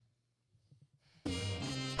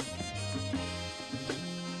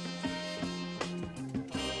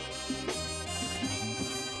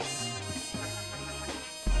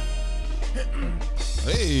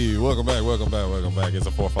Hey, welcome back. It's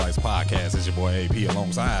a Four Flights podcast. It's your boy AP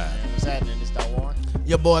alongside. What's happening? It's Dot Warren.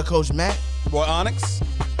 Your boy, Coach Matt. Your boy Onyx.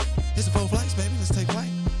 It's a Four Flights, baby. Let's take flight.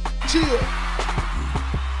 Chill.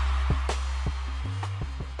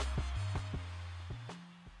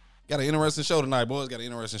 Got an interesting show tonight, boys. Got an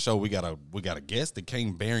interesting show. We got a guest that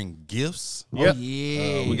came bearing gifts. Yep. Oh,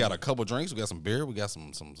 yeah. We got a couple drinks. We got some beer. We got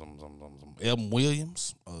some Evan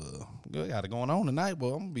Williams. We got it going on tonight,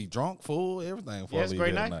 boy. I'm gonna be drunk, full, everything. Yeah, it's a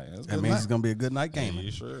great night. That means it's gonna be a good night game. Yeah,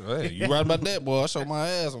 sure. Hey, you right about that, boy. I show my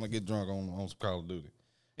ass when I get drunk on some Call of Duty.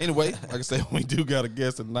 Anyway, like I said, we do got a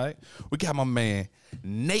guest tonight. We got my man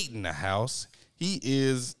Nate in the house. He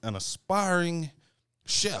is an aspiring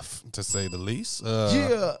chef, to say the least.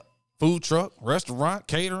 Food truck, restaurant,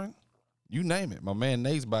 catering, you name it. My man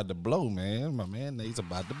Nate's about to blow, man.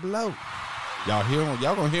 Y'all hear him?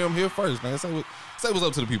 Y'all gonna hear him here first, man. Say what's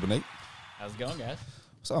up to the people, Nate. How's it going, guys?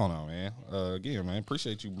 What's going on, man? Again, man,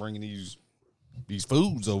 appreciate you bringing these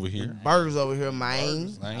foods over here. Burgers over here, man.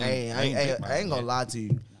 Hey, I ain't gonna lie to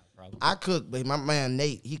you. I cook, but my man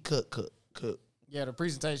Nate, he cook. Yeah, the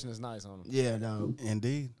presentation is nice on them. Yeah, no.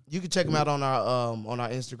 Indeed. You can check him out on our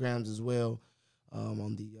Instagrams as well.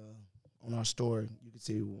 On our store, you can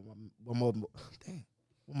see one more. Dang.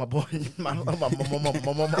 My boy, my So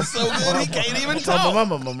good he can't even talk.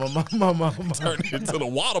 Turn into the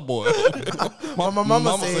water boy. My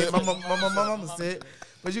mama said.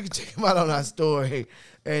 But you can check him out on our story.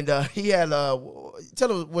 And he had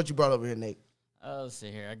tell him what you brought over here, Nate. Let's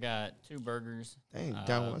see here. I got 2 burgers. Dang,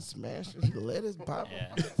 got one smash. Lettuce, pop.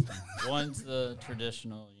 Yeah. One's the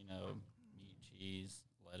traditional, meat, cheese,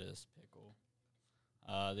 lettuce, pickle.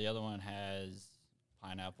 The other one has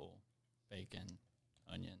pineapple, bacon,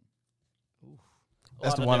 onion. Oof.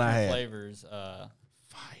 That's the one I had. Flavors.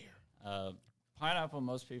 Fire. Pineapple,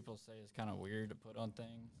 most people say is kind of weird to put on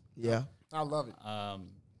things. Yeah. I love it.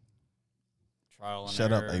 Trial and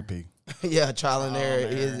Shut error. up, AP. Yeah, trial and error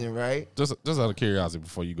isn't right. Just out of curiosity,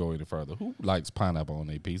 before you go any further, who likes pineapple on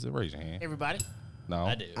their pizza? Raise your hand. Everybody. No,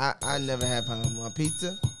 I do. I never had pineapple on my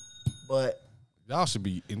pizza, but y'all should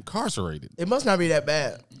be incarcerated. it must not be that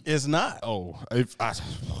bad. It's not. Oh,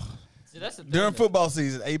 See, that's the thing. During football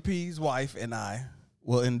season, AP's wife and I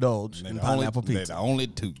will indulge in pineapple They're pizza. the only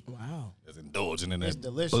two. Wow. That's indulging in It's that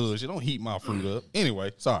delicious. buzz. You don't heat my fruit up.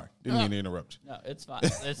 Anyway, sorry. Didn't mean to interrupt you. No, it's fine.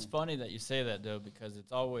 It's funny that you say that, though, because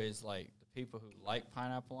it's always like the people who like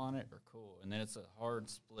pineapple on it are cool, and then it's a hard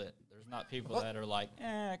split. There's not people that are like,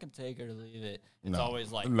 I can take it or leave it. It's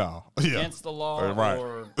always like against the law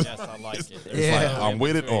or yes, I like it. It's like I'm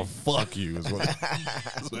with it or fuck you. Is what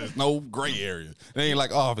so there's no gray area. They ain't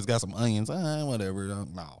like, if it's got some onions, whatever.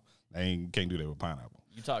 No, they can't do that with pineapple.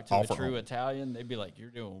 You talk to a true Italian, they'd be like, "You're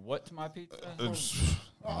doing what to my pizza?"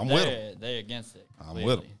 I'm with them. They against it. I'm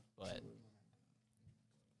with them.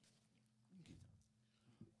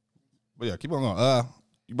 But yeah, keep on going.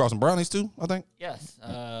 You brought some brownies too, I think. Yes.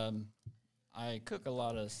 I cook a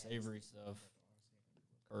lot of savory stuff,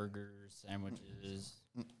 burgers, sandwiches,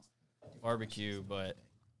 barbecue, but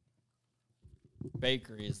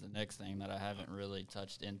bakery is the next thing that I haven't really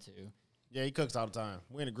touched into. Yeah, he cooks all the time.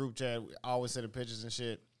 We in a group chat. We always sending pictures and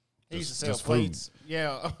shit. He used to sell just plates. Food.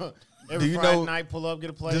 Yeah. Every Do you Friday know, night, pull up, get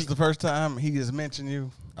a plate. This is the first time he has mentioned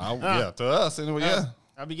you. Yeah, to us anyway. Yeah.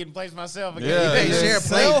 I'll be getting plates myself. Again. Yeah, You can't share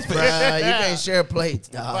plates, bro. You can't share plates,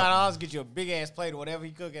 dog. $5 get you a big ass plate or whatever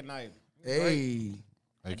he cook at night. Hey.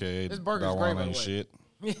 AKA this burger's great, by the way. shit.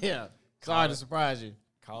 Yeah. Sorry to surprise you.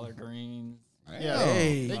 Collard greens. Yeah.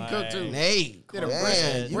 Hey. They can cook too. Nate. Did a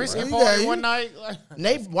Man, brisket you party got- one night.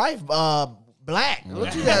 Nate's wife, black.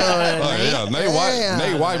 What you got on there, Nate?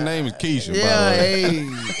 Nate's wife name is Keisha. Yeah, by the way. hey.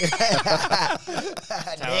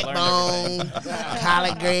 Neck bone,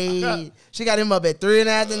 collard greens. She got him up at 3 in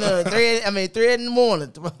the afternoon. 3 in the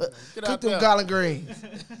morning. Cook them collard greens.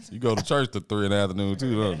 You go to church at 3 in the afternoon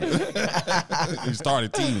too, don't you? You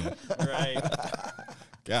started teaming. Right.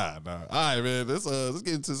 God, no. All right, man. Let's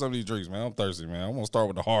get into some of these drinks, man. I'm thirsty, man. I'm gonna start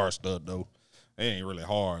with the hard stuff though. It ain't really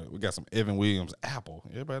hard. We got some Evan Williams apple.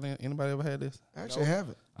 Anybody ever had this? I actually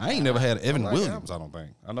haven't. I ain't never had Evan like Williams. apple. I don't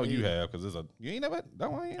think. I know you have because you ain't never had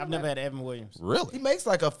that one. I've never had Evan Williams. He Really? makes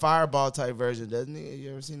like a fireball type version, doesn't he?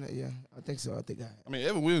 You ever seen that? Yeah, I think so. I mean,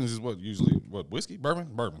 Evan Williams is whiskey,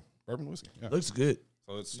 bourbon whiskey. Yeah. Looks good.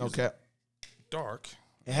 So it's No cap. dark.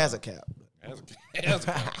 It has a cap. It has a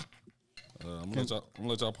cap. I'm gonna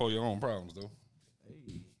let y'all pull your own problems though.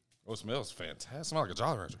 Hey. Oh, it smells fantastic. It smells like a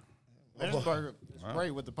Jolly Rancher. This burger is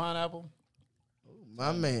great with the pineapple.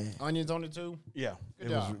 My man. Onions on it too. Yeah, Good it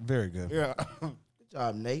job. was very good. Yeah. Good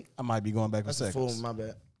job, Nate. I might be going back for That's a fool. seconds. My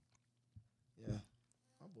bad. Yeah.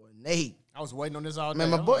 My boy Nate. I was waiting on this all day. Man,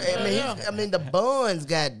 my I'm boy. like, I mean, the buns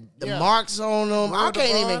got the Yeah. marks on them. I Real can't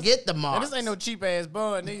even buns. get the And marks. this ain't no cheap ass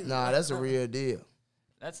bun either. Nah, that's a real deal.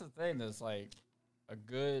 That's the thing. That's like a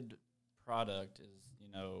good product is,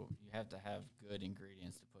 you have to have good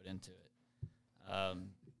ingredients to put into it.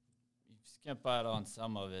 You skimp out on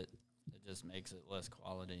some of it, it just makes it less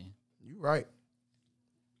quality. You're right.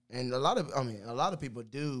 And a lot of people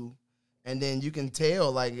do, and then you can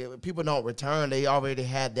tell, like, if people don't return, they already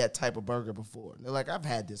had that type of burger before. They're like, I've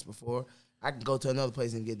had this before. I can go to another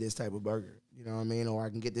place and get this type of burger. You know what I mean? Or I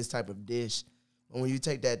can get this type of dish. But when you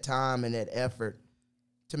take that time and that effort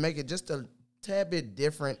to make it just a tad bit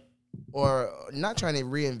different, or not trying to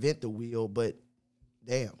reinvent the wheel, but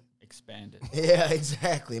damn. Expand it. Yeah,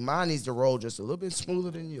 exactly. Mine needs to roll just a little bit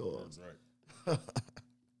smoother than yours. That's right.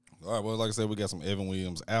 All right, well, like I said, we got some Evan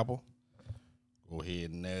Williams apple. Go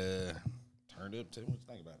ahead and turn it up. Tell me what you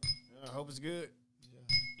think about it. I hope it's good.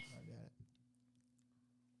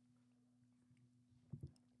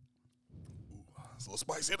 It's a little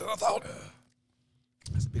spicier than I thought.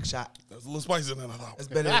 That's a big shot. That's a little spicier than I thought. That's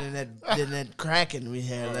better than that Kraken we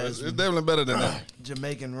had It's last week. definitely better than that.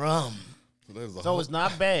 Jamaican rum. So it's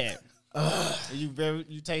not bad.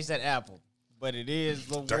 You taste that apple, but it is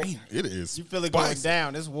a little warm. Damn, it is. You feel it going spicy.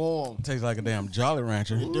 down. It's warm. Tastes like a damn Jolly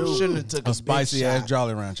Rancher. Shouldn't have took A spicy ass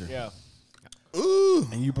Jolly. Jolly Rancher. Yeah. Ooh.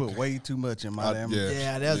 And you put way too much in my damn. Yeah.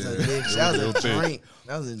 Yeah, that was a big. That was a Real big. drink.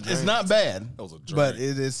 That was a drink. It's not bad. That was a drink. But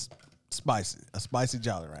it is spicy. A spicy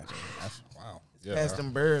Jolly Rancher. That's- Wow. Yeah. Past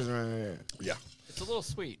them birds around here. Yeah. It's a little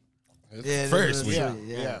sweet. It's Yeah, very it is sweet. sweet.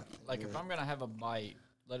 Yeah. Yeah. Like if I'm gonna have a bite,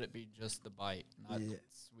 let it be just the bite, not Yeah.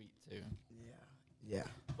 sweet too. Yeah.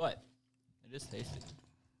 But it is tasty.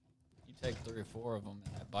 You take 3 or 4 of them,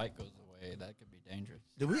 and that bite goes away. That could be dangerous.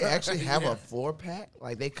 Do we actually have a 4-pack?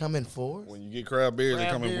 Like they come in 4s? When you get crab beers, they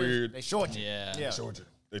come in weird. They short you. Yeah. Yeah.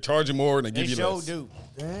 They charge you more and they They give you sure less. do.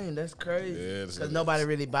 Dang, that's crazy. Yeah, it is. Because nobody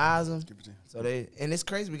really buys them. So and it's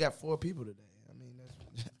crazy. We got 4 people today. I mean,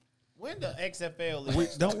 that's When the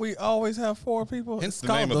XFL Don't we always have 4 people? Hence It's the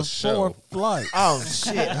called name of the the show. 4 flight. oh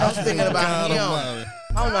shit! I was thinking about God him. almighty.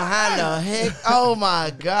 I don't know how in the heck. Oh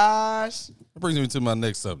my gosh. That brings me to my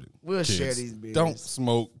next subject. We'll Kids, share these beers. Don't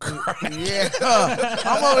smoke crack. Yeah,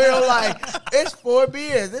 I'm over here like it's 4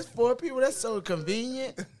 beers. It's 4 people. That's so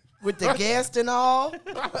convenient with the guest and all.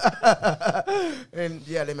 And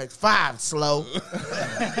yeah, they make 5 slow.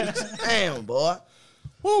 Damn, boy.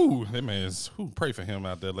 Woo, that man's. Pray for him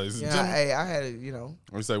out there, ladies and Yeah, gentlemen. hey, I had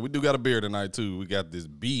We say we do got a beer tonight too. We got this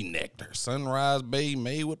bee nectar, Sunrise Bay,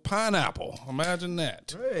 made with pineapple. Imagine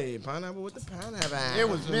that. hey, pineapple with the pineapple. It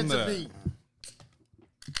was meant to that. be.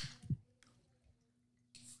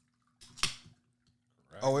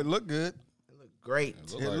 Oh, it looked good. It looked great.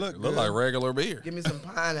 It look like regular beer. Give me some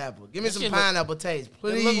pineapple. Give me some shit look- pineapple taste,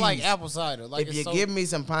 please. It looked like apple cider. Like If you give me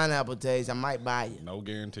some pineapple taste, I might buy you. No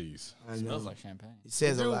guarantees. I Smells know. like champagne. It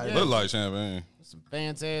says a Dude, lot. yeah. Look like champagne. some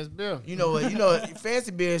fancy ass beer. You know what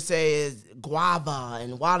fancy beer say is guava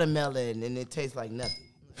and watermelon, and it tastes like nothing.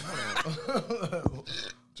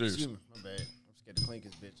 Cheers. Excuse me, my bad. I'm scared to clink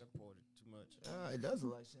this bitch. I poured it too much. It does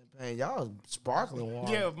look like champagne. Y'all sparkling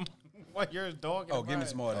water. Yeah, what yours dog? Oh, give me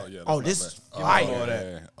some more of Oh that. yeah. Oh, that's this is not fire.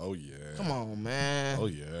 bad. Oh yeah. Come on, man. Oh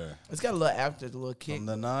yeah. It's got a little after, a little kick. From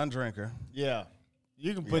the non-drinker. Yeah,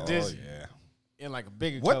 you can put this Oh yeah. in like a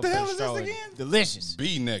bigger What cup. the and hell is this straw in it. again? Delicious.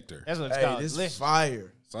 Bee nectar. That's what it's Hey, called. this is Delicious.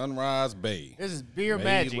 fire. Sunrise Bay. This is beer made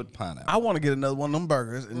magic. with pineapple. I want to get another one of them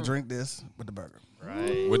burgers and drink this with the burger.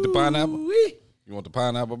 Right. With the pineapple. Wee. You want the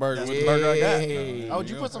pineapple burger with the burger I got? Hey. Oh,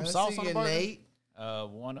 did you put some sauce on the burger? Nate.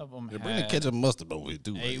 One of them Yeah, bring the had ketchup mustard over here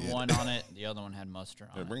too. A1 on it. The other one had mustard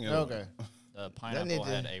on Yeah, it. bring it Okay. over. The need pineapple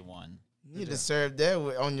to- had A1. You need to serve that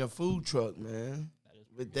on your food truck, man. That is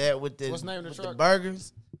With that, with the What's the name of the with truck?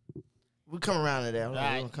 burgers. We come around to that. We're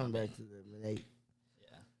Right. gonna come back to the Nate. Yeah.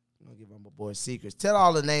 I'm gonna give my boy secrets. Tell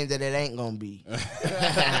all the names that it ain't gonna be.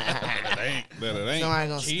 That it ain't. Somebody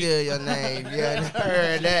gonna steal your name. Yeah, I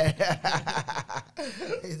heard that.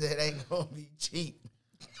 He said it ain't gonna be cheap.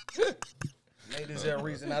 Nate, is there a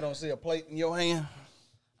reason I don't see a plate in your hand?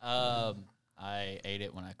 I ate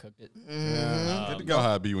it when I cooked it. Good to go.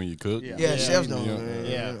 How it be when you cook. Yeah, chefs don't. Yeah. Man,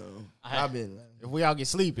 Yeah. you know. I've been. If we all get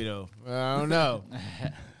sleepy though, I don't know.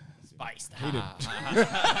 Spiced. He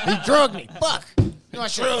drugged me. Fuck. You know I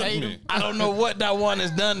should have paid him. I don't know what that one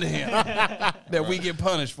has done to him that we get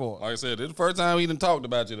punished for. Like I said, this is the first time he done talked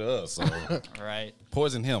about you to us. So Right.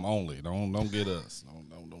 poison him only. Don't get us.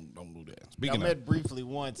 Don't do that. I Speaking of, met briefly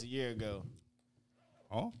once a year ago.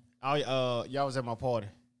 huh? Y'all was at my party,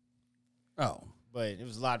 Oh, but it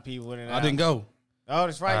was a lot of people in and I out. didn't go. Oh,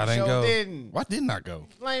 that's right. I You didn't sure go. didn't. Why didn't I go?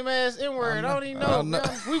 Lame ass N-word. I don't even know. know.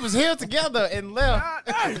 We was here together and left.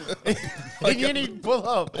 And you didn't even pull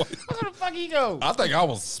up. Where the fuck he go? I think I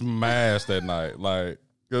was smashed that night. Like,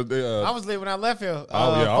 'cause they, I was lit when I left here. I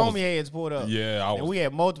was- Foamy heads pulled up. yeah, I And was. we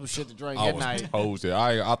had multiple shit to drink I that was night. toasted.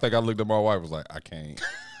 I think I looked at my wife. Was like, I can't.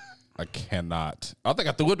 I cannot. I think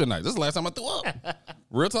I threw up that night. This is the last time I threw up.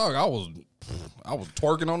 Real talk. I was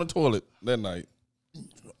twerking on the toilet that night.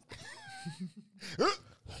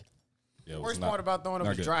 Yeah, it was Worst not- part about throwing up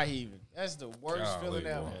not is good. dry heaving. That's the worst Golly, feeling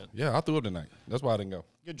ever. boy. Yeah, I threw up that night. That's why I didn't go.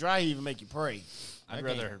 Your dry heaving make you pray. I'd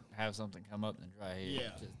rather have something come up than dry heat. Yeah.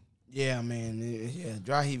 Just- Yeah, man. Yeah,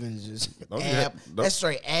 dry heaving is just Don't you ab. have- don't- That's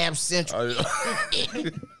straight ab central.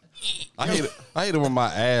 I hate it when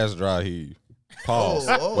my ass dry heave. Pause.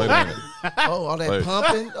 Oh, Wait a minute. Oh, all that Wait.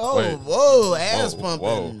 pumping. Oh, Wait. whoa, ass Whoa,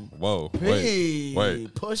 pumping. whoa. Pee.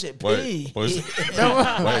 Wait. Push it, Wait. pee. Push it.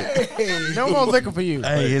 Wait. Hey. No more liquor for you.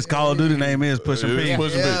 Hey, his Call of Duty name is Pushing It is P.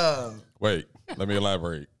 Pushing P. Yeah. Wait. Let me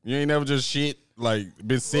elaborate. You ain't never just shit, like,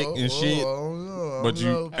 been sick and shit, but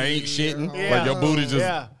you ain't shitting? Yeah. Like, your booty just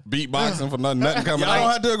Yeah. beatboxing for nothing coming Y'all don't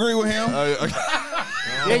out? have to agree with him.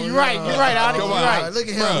 Yeah, you're right. You're right, Adi. Come You're on. right. Look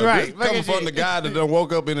at him. Bruh, Right. this Look coming at from you. the guy that done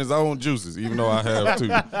woke up in his own juices, even though I have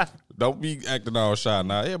too. Don't be acting all shy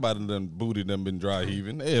now. Everybody done booty done been dry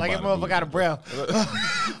heaving. Like Everybody that motherfucker got a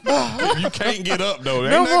breath. You can't get up though.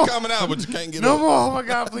 There No ain't nothing more. coming out, but you can't get No up. more. Oh my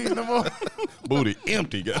God, please, no more. Booty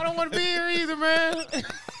empty. I don't want to be here either, man.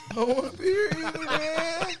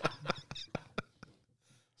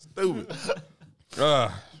 Stupid.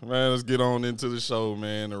 Man, let's get on into the show,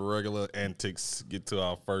 man. The regular antics. Get to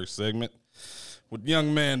our first segment with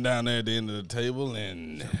young man down there at the end of the table,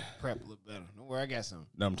 and Prep a little better. Don't worry, I got some.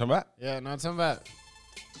 know what I'm talking about? Yeah, no, I'm talking about.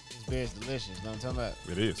 This beer's delicious. No, I'm talking about.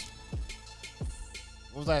 It is.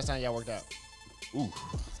 When was the last time y'all worked out? Ooh,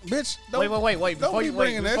 Bitch, Wait. don't Before be you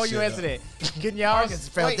bringing that before you shit answer up. that, can y'all Marcus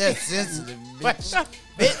felt wait, that sensitive. wait,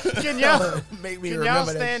 Bitch. can y'all Make me can y'all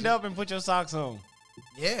remember that stand shit. up and put your socks on?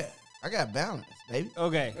 Yeah, I got balance, baby.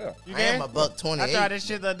 Okay. Yeah. You I am can? a buck 28. I tried this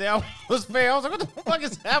shit the other day. I was fair. I was like, what the fuck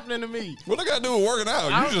is happening to me? what I got to do with working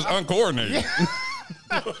out? You just uncoordinated.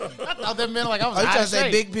 I thought that meant like I was Are you out trying of to say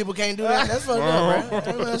shape. big people can't do that? That's fucked up, bro.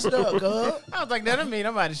 That's messed up, cuz. I was like, that mean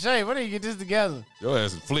I'm out of shape. When do you get this together? Your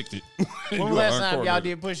ass is flicked. When was the last time y'all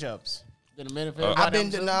did push-ups? Been a minute for everybody?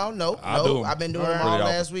 I've been I'm no. I do 'em I've been doing them pretty all often.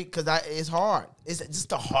 last week because it's hard. It's just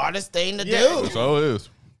the hardest thing to Yeah. do, So it is.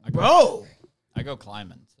 bro. I go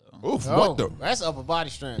climbing. So Oof, Oh, what the? that's upper body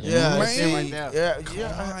strength. Yeah, That's it see, right there.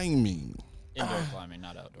 yeah. Climbing. indoor climbing,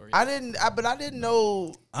 not outdoor. But I didn't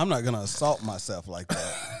know I'm not gonna assault myself like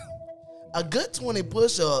that. a good 20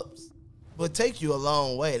 push-ups would take you a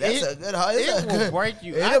long way. That's a good. It's It a will good break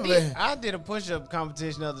you. I did a push-up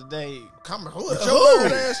competition the other day. Come on, your who?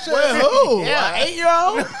 bird ass shit. Wait, who? Yeah. An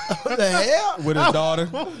 8-year-old? What the hell? With his daughter.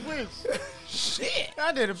 Shit.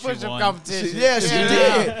 I did a push-up won. competition. Yeah, she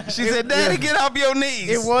did. She said, "Daddy, get off your knees."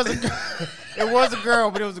 It was a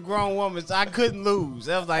girl, but it was a grown woman, so I couldn't lose.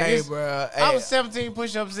 I was like, Hey, this- bro. I was 17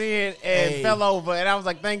 push-ups in and Hey. fell over, and I was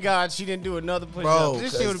like, thank God she didn't do another Bro, push-up.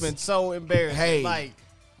 This shit 'cause- would have been so embarrassing. Hey. Like,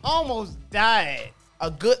 almost died.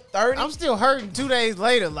 A good 30. I'm still hurting 2 days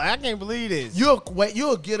later. Like, I can't believe this.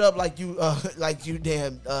 You'll get up like you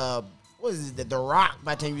damn what is it, the Rock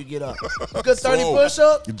by the time you get up. Good 30 Swole.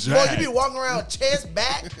 push-ups. Boy, Jacked. you be walking around chest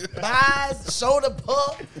back, thighs, shoulder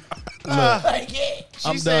pump. Like, yeah.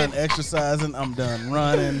 I'm done exercising. I'm done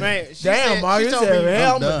running. Man, she Damn, said, Marcus she told said, me hell,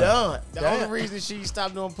 I'm I'm done. done. the Damn. only reason she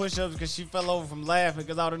stopped doing push-ups because she fell over from laughing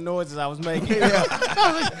because all the noises I was making. I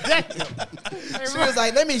was like, damn. She was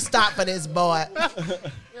like, let me stop for this boy.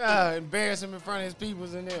 Yeah, embarrass him in front of his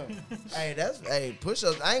peoples in there. Hey,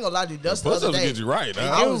 push-ups. I ain't gonna lie to you. That's the other Push-ups day. get you right. I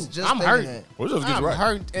Huh? was just I'm thinking hurting. that. Push-ups get you I'm right.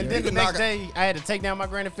 hurt. And You then the can next knock it- day, I had to take down my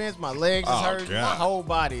granny fence. My legs is Oh, hurting. My God. whole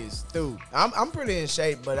body is through. I'm pretty in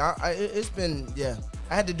shape, but it's been, yeah.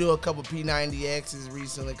 I had to do a couple P90Xs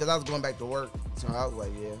recently because I was going back to work. So I was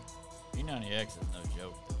like, yeah. P90X is no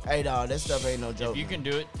joke. Though. Hey, dog, that stuff ain't no joke. If you can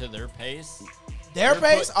do it to their pace, Their you're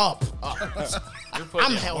pace put- up. you're putting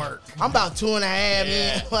I'm in at work. I'm about 2.5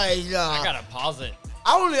 Yeah. in. Like, I gotta pause it.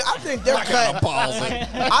 I think they're cutting. Pause it.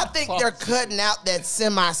 I think they're cutting out that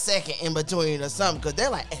semi-second in between or something because they're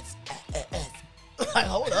like, like,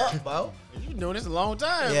 hold up, bro. You've been doing this a long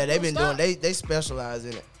time. Yeah, they've been Don't doing. stop. They specialize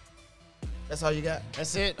in it. That's all you got.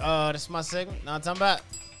 That's it. That's my segment. Now I'm talking about.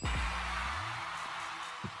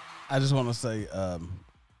 I just want to say,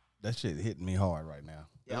 that shit hitting me hard right now.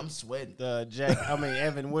 Yeah, I'm sweating.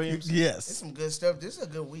 Evan Williams. It's Yes, some good stuff. This is a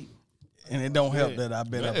good week. and it don't help that I've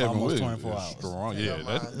been up Evan almost Williams 24 is hours. Strong. Yeah,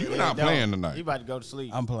 Yeah, you're not Don't. playing You tonight. about to go to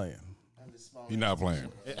sleep. I'm playing. You're not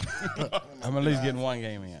playing. I'm at least getting one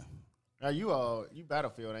game in. Now you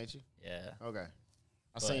Battlefield, ain't you? Yeah. Okay.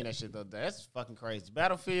 I seen that shit the other day. That's fucking crazy.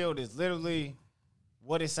 Battlefield is literally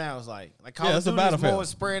what it sounds like. Like Call of it's a Duty is Battlefield. more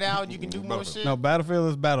spread out. You can do more shit. No, Battlefield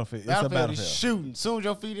is Battlefield. It's a Battlefield Battlefield. is shooting. Soon as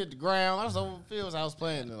your feet hit the ground, I was over the fields I was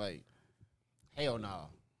playing. And like, hell no.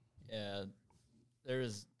 Yeah.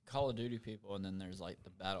 There's Call of Duty people, and then there's like the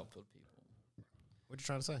Battlefield people. What you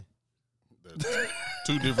trying to say?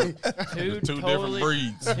 Two different different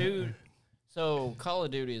breeds. So Call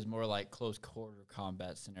of Duty is more like close quarter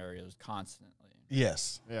combat scenarios constantly.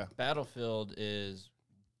 Yes. Yeah. Battlefield is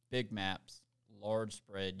big maps, large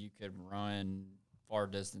spread. You can run far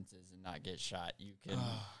distances and not get shot. You can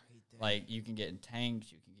you can get in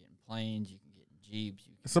tanks, you can get in planes, you can get in jeeps.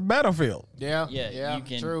 It's a Battlefield. Yeah. You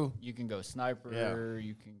can true. You can go sniper.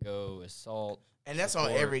 You can go assault. And that's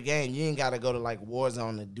on every game. You ain't got to go to like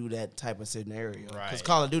Warzone to do that type of scenario. Because Right.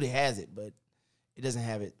 Call of Duty has it, but it doesn't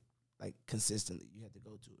have it like consistently. You have to go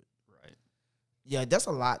to it. Right. Yeah, that's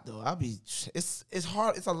a lot though. It's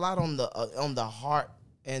hard. It's a lot on the heart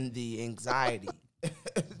and the anxiety.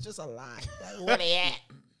 It's just a lot. Like, where they at?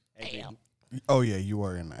 Damn. Oh, yeah, you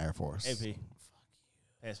were in the Air Force. AP.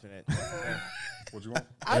 Pass me that. What you want?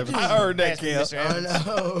 I heard that, Pass me Kel. Mr.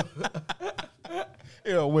 Evans. know.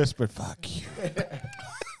 You whispered, fuck you.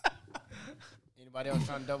 Anybody else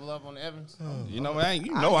trying to double up on the Evans? You know, I ain't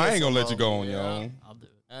gonna let you go on your own. I'll do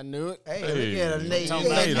it. I knew it. Hey, Hey, look at Nate. talking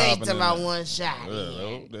Look about at Nate Nate hopping to in my there. one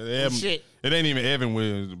shot. Shit. It ain't even Evan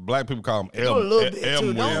Williams. Black people call him A little bit too.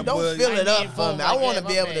 M Don't Williams. fill it I up need for foam me. I like want to that,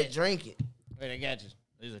 be my able to bad. drink it. Wait, I got you.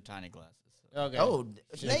 These are tiny glasses. Okay. Oh,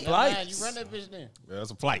 Nate. Flights. You run that bitch then.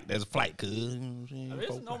 That's a flight. That's a flight, cuz.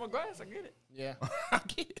 It's a normal glass. I get it. Yeah. I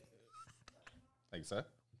get it. Thanks, sir.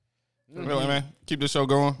 Really, man. Keep this show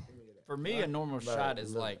going. For me, a normal shot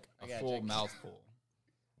is like a got full you. mouthful.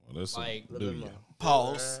 Well, that's Like, do you?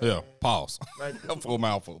 Pause. Yeah, pause. Right. A full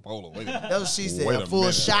mouthful. Hold on, wait a minute. That's what she said. Wait A a full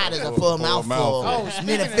minute. shot is a Full full mouthful. mouthful. Oh, Need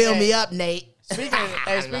speaking to of fill that- me up, Nate. Speaking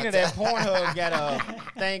of that, Pornhub got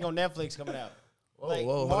a thing on Netflix coming out. Like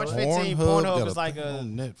March 15th, Pornhub got is like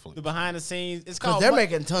on Netflix. the behind the scenes. It's Because called they're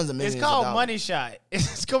making tons of millions. It's called of dollars. Money Shot.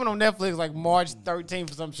 It's coming on Netflix like March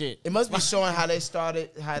 13th or some shit. It must be showing how they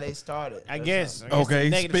started. I guess. Okay, the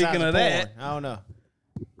negative speaking sides of that- porn. I don't know.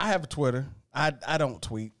 I have a Twitter. I don't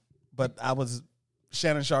tweet, but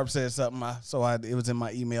Shannon Sharp said something, it was in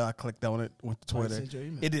my email. I clicked on it, went to Twitter. sent your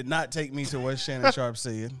email? It did not take me to what Shannon Sharp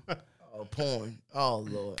said. Oh, porn. Oh,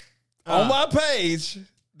 Lord. On my page,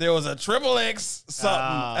 there was a XXX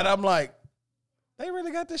something, and I'm like, they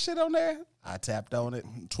really got this shit on there? I tapped on it.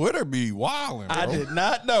 Twitter be wildin', bro. I did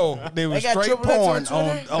not know there was got straight XXX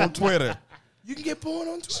porn on Twitter. You can get porn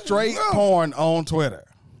on Twitter. Straight Bro. porn on Twitter.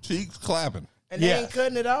 Cheeks clapping. And they Yes. ain't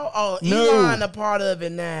cutting it out? Oh, No. Elon a part of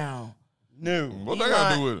it now. No. What they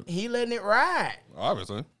gotta do with it? He letting it ride.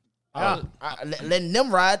 Obviously. Letting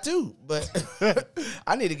them ride too, but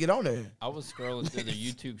I need to get on there. I was scrolling through the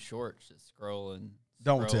YouTube shorts, just scrolling.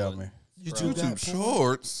 Don't tell scrolling, me. scrolling. YouTube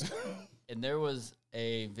shorts. And there was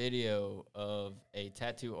a video of a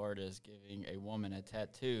tattoo artist giving a woman a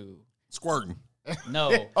tattoo. Squirting. No,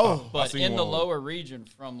 I but seen in the one. lower region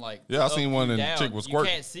from like Yeah, I up seen one to and the down, chick was you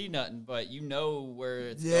squirting. can't see nothing, but you know where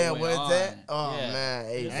it's Yeah, going where it's on. at? Oh, Yeah. man.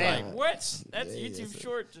 Hey, It's man. like what? That's Yeah, YouTube yes,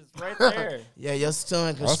 short just right there. Yeah, your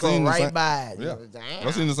son can I scroll seen the right same- by it. Yeah. Damn.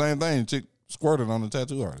 I seen the same thing. Chick squirted on the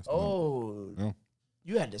tattoo artist. Oh. Yeah.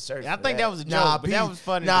 You had to search. I for think that was a joke, Nah, but that was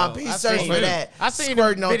funny, Nah, though. P I searched seen for it. that. I seen the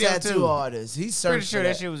Squirting on video, tattoo too. artists. He searched sure for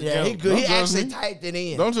that shit was a yeah, he joke. good. He Don't judge actually me. typed it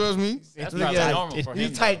in. Don't judge me. That's Look probably at- normal for He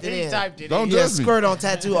him. typed it He in. typed it Don't in. Yeah, judge me. squirt on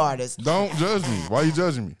tattoo artists. Don't judge me. Why you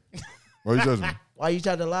judging me? Why you judging me? Why you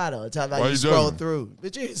tried to lie though? Try Why like you you scroll judging? through.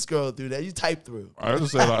 But you didn't scroll through that. You typed through. I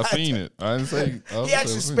just said I seen it. I didn't say. I just He said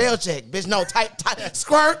actually I seen spell it. check. Bitch, no, type,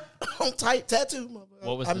 squirt on type tattoo. motherfucker.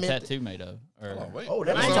 What was I the meant tattoo made of? Or, Wait. Oh,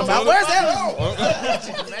 that I ain't ain't talking about. Where's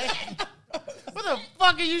that? What the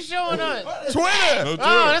fuck are you showing us? Twitter. Oh,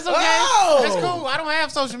 that's okay. Whoa. That's cool. I don't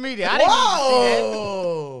have social media. I didn't even see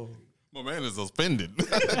Whoa. My man is offended. He is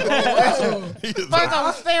that. First, I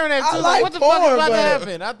was staring at I it. like What the fuck is porn, about to but-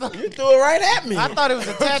 happen? You threw it right at me. I thought it was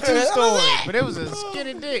a tattoo What story, was that? but it was a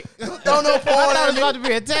skinny dick. I Don't know porn thought it at was me. about to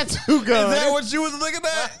be a tattoo gun. Is that what you was looking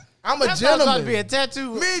at? I'm I a thought it was about to gentleman. be a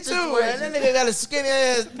tattoo. Me too. situation. And that nigga got a skinny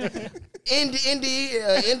ass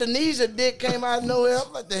Indonesia dick came out of nowhere.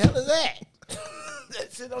 I'm like, the hell is that?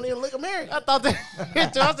 That shit don't even look American. I thought that.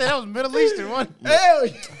 I said that was Middle Eastern one. Hell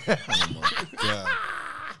yeah. God.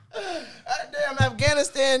 That damn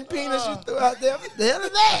Afghanistan penis you threw out there. What the hell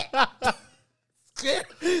is that?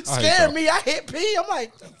 Scared y'all. me. I hit P. I'm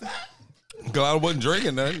like, Glad I wasn't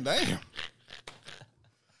drinking nothing. Damn.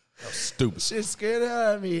 Stupid. Shit scared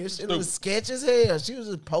her of me. Shit was sketch as hell. She was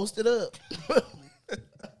just posted up.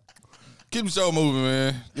 Keep the show moving,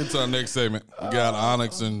 man. Get to our next segment. We got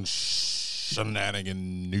Onyx and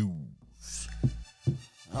shenanigan news.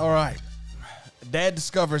 All right. Dad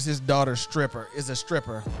discovers his daughter is a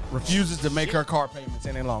stripper, refuses to make her car payments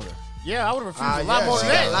any longer. Yeah, I would have refused a lot more she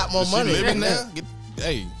than got a that. lot more Is money. she living there?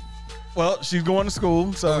 Hey, Well, she's going to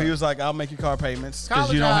school, so he was like, I'll make your car payments because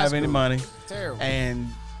College you don't or high have any school? money. Terrible. And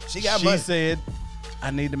She got money. said, I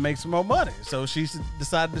need to make some more money. So she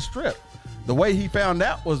decided to strip. The way he found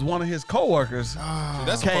out was one of his coworkers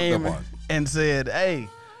that's a fucked came up part. and said, hey,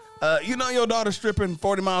 you know your daughter's stripping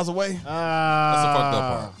 40 miles away? That's a fucked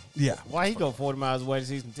up part. Yeah. Why he go 40 miles away to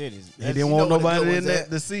see some titties? He didn't you want know where the nobody good in ones there at.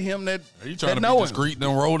 to see him that Are you trying to know be him. discreet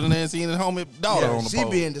and rolling in there and seeing his homie daughter on the She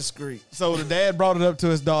pole? being discreet. So the dad brought it up to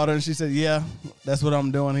his daughter, and she said, yeah, that's what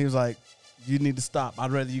I'm doing. He was like, you need to stop.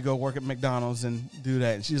 I'd rather you go work at McDonald's and do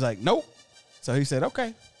that. And she's like, nope. So he said,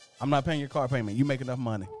 okay, I'm not paying your car payment. You make enough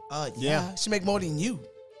money. Yeah. She make more than you.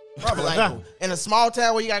 Probably like in a small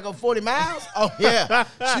town where you gotta go 40 miles. Oh yeah,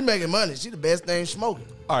 she making money. She the best thing smoking.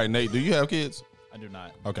 All right, Nate, do you have kids? I do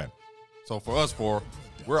not. Okay. So for us four,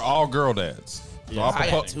 we're all girl dads. So, Yeah, I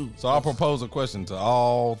got two. so I'll propose a question to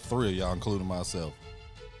all three of y'all, including myself.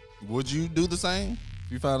 Would you do the same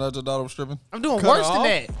if you found out your daughter was stripping? I'm doing Cut worse her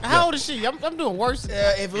than off? that. How old is she? I'm doing worse than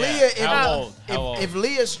that. If Leah, How old? if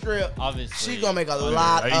Leah strip, Obviously. she gonna make a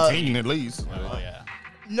lot of. 18 at least. Oh yeah.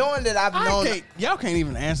 Knowing that I've known. Y'all can't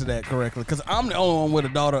even answer that correctly because I'm the only one with a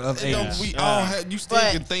daughter of You know, 8. we all had, you still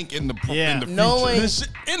But- can think in the Yeah. in the future. Knowing-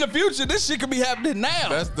 In the future, this shit could be happening now.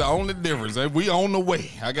 That's the only difference. And we on the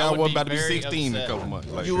way. I got would one be about to be very 16 in a upset. couple months.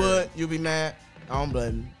 Like, You would? You be mad? I don't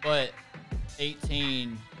blame you. But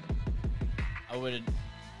 18, I would.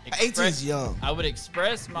 18's young. I would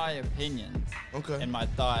express my opinions Okay. and my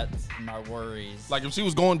thoughts and my worries. Like if she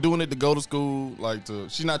was doing it to go to school, like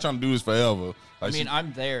she's not trying to do this forever. I Like mean,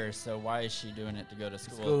 I'm there, so why is she doing it to go to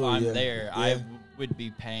school? School, if I'm yeah. there, Yeah. I would be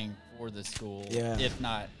paying for the school, Yeah. if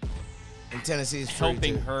not In Tennessee, it's free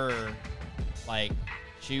helping too. her. Like,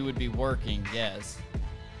 she would be working, yes.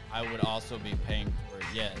 I would also be paying for it,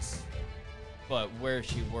 yes. But where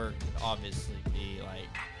she worked would obviously be like,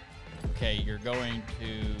 okay, you're going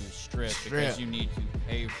to strip because you need to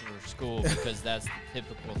pay for school because that's the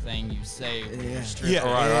typical thing you say when you're stripping. Yeah.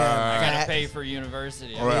 I gotta Facts. pay for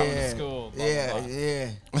university. I'm Right. going to school. Blah, Yeah, blah, blah.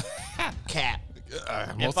 yeah. Cap.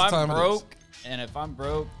 most If of the time I'm it is. broke, and if I'm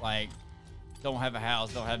broke, like, don't have a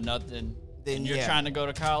house, don't have nothing, Then and you're yeah. trying to go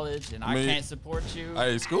to college, and I Me- can't support you.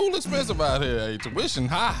 Hey, school expensive out here. Hey, tuition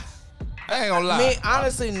high. I ain't gonna lie. Me,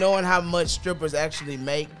 honestly, knowing how much strippers actually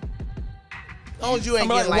make, as long as you ain't I'm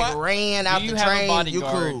like, getting like what? ran out Do you the have a train, you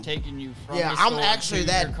bodyguard cool. taking you from Yeah, the I'm store actually to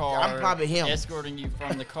that- your car, I'm probably him. escorting you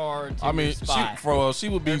from the car to I mean, your spot. she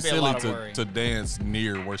would be There'd be a silly lot of worry. to dance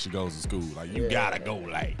near where she goes to school. Like you gotta go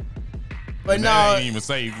like. But And that no, ain't even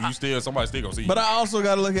safe. Somebody still gonna see you. But I also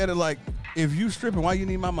got to look at it like, if you stripping, why you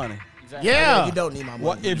need my money? Exactly. Yeah. you don't need my money.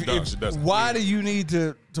 What if, She doesn't. why do you need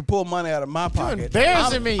to pull money out of my pocket?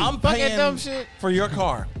 embarrassing me. I'm Fucking paying dumb shit. for your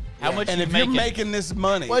car. How much And you if making? you're making this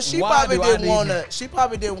money, Well, she why probably do I didn't need want to to. She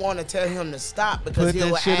probably didn't want to tell him to stop because put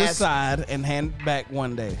he'll that shit ask. aside and hand it back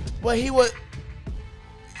one day? Well, he would.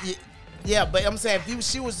 Yeah, but I'm saying if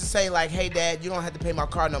she was to say like, "Hey, Dad, you don't have to pay my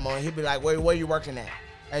car no more," he'd be like, "Where you working at?"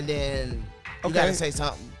 And then you Okay. gotta say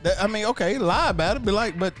something. I mean, okay, lie about it. Be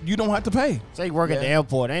like, but you don't have to pay. Say you work at the Yeah.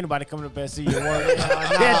 airport. Ain't nobody coming up there to see you work. At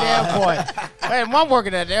the airport. Hey, I'm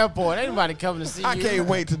working at the airport. Ain't nobody coming to see I you. can't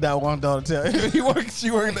wait till that one daughter tell you. She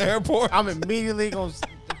work at the airport. I'm immediately going to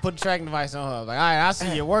put a tracking device on her. Like, all right, I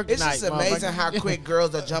see you work It's tonight. just amazing motherfucker. how quick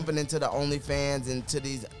girls are jumping into the OnlyFans and to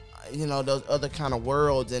these, those other kind of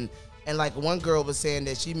worlds. And like one girl was saying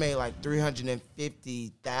that she made like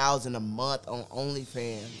 $350,000 a month on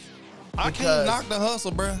OnlyFans. I because- can't knock the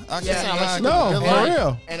hustle, bro. I can't. Yeah, knock No, it. for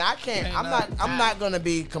real. And I can't. I'm not gonna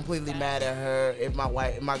be completely mad at her if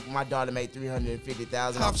my daughter made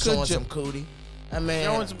 $350,000. How I'm could showing you? some cootie. I mean,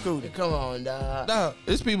 Showing some cootie. Come on, dog. Nah,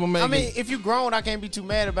 it's people making. I mean, if you grown, I can't be too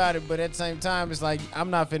mad about it. But at the same time, it's like I'm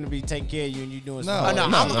not finna be taking care of you and you doing No. some. Oh, no,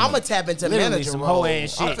 no, I'm no. gonna tap into Literally manager some role.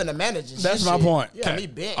 hoe-ass I'm shit. finna manage this That's my shit. point. Yeah, me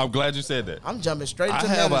bent. I'm glad you said that. I'm jumping straight I into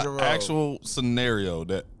have manager an role. actual scenario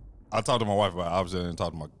that I talked to my wife about. Obviously, I didn't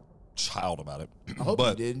talk to my child about it. I hope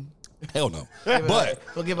but you didn't. hell no. her- But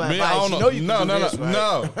we'll give her me, advice. I don't You know. know you can no, do no, this, no, right?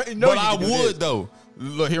 no. You know But you I can do this. would though.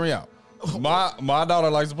 Look, hear me out. My daughter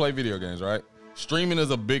likes to play video games, right? Streaming is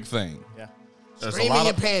a big thing. Yeah. There's a Stream lot in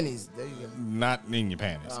your of panties. There you go. not in your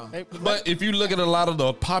panties. Hey, But if you look at a lot of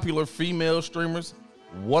the popular female streamers,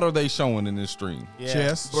 What are they showing in this stream? Yeah.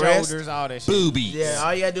 Chest. Breast. Shoulders, all that shit. Boobies. Yeah,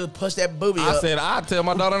 all you gotta do is push that booby I up. said I tell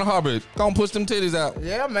my daughter in Harvard, don't push them titties out.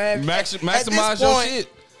 Yeah, man. Maximize At this your point,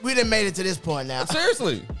 shit. We done made it to this point now.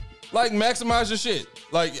 Seriously, like maximize your shit.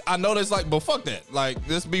 Like I know that's like, but fuck that. Like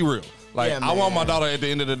let's be real. Like Yeah, I want my man. daughter at the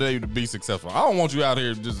end of the day to be successful. I don't want you out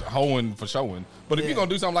here just hoeing for showing. But if Yeah. you're gonna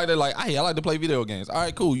do something like that, like hey, I like to play video games. All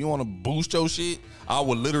right, cool. You want to boost your shit? I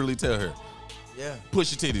would literally tell her, Yeah.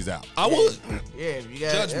 push your titties out. I would. Yeah, if you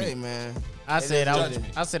got Judge me. hey, man. I said I Judge was. me.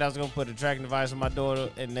 I said I was gonna put a tracking device on my daughter,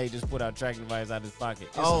 and Nate just put out tracking device out his pocket.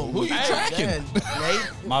 Oh, Who you hey, tracking? man,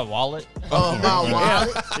 Nate? My wallet. Oh, my wallet.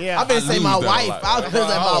 Yeah. I've been I saying my lose that a wife. lot. I was gonna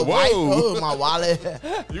say my Oh, wife. whoa. Oh, my wallet.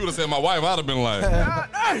 You would have said my wife. I'd have been like,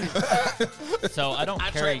 So I don't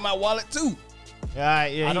carry. my wallet too. All right,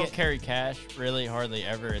 yeah. I don't carry cash really hardly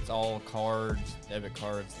ever. It's all cards, debit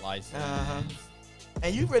cards, license. Uh-huh.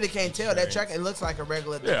 And you really can't tell that track. It looks like a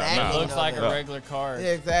regular. Yeah, backing nah. It looks of like it. a regular card. Yeah,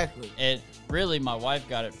 exactly. It really, my wife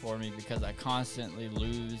got it for me because I constantly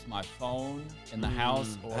lose my phone in the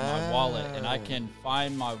house or my wallet, and I can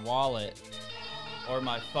find my wallet or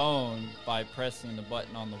my phone by pressing the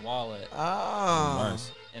button on the wallet, Oh.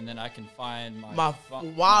 Nice. and then I can find my My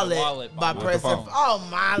wallet wallet by my pressing. phone. Oh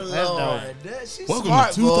my dope. lord, she's Welcome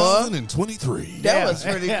smart, to boy. 2023. That Yeah. was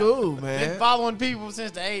pretty cool, Been man. following people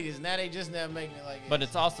since the '80s. Now they just now making it like. But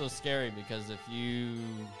it's also scary because if you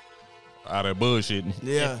Out of bullshitting.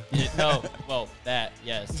 Yeah. no, well that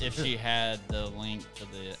yes, if she had the link to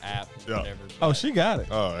the app or Yeah. whatever. Oh, but she got it.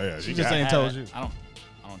 Oh yeah, She just I ain't told haven't- you.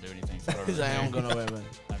 I don't do anything. So He's like, I don't go nowhere, man.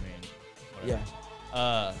 I mean, Yeah.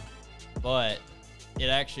 whatever. But it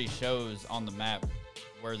actually shows on the map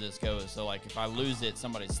where this goes. So like if I lose it,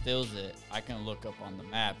 somebody steals it, I can look up on the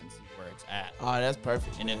map and see where it's at. Oh, that's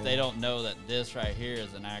perfect. And if man. they don't know that this right here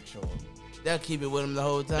is an actual, they'll keep it with them the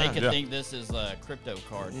whole they time. could Yeah. think this is a crypto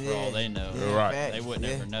card for Yeah. all they know. Yeah, Right. facts. They would Yeah.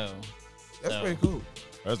 never know. That's So, pretty cool.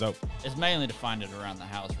 That's dope. It's mainly to find it around the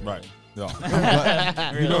house, really. Right.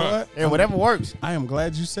 Yeah. You know what? yeah, whatever works. I am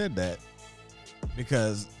glad you said that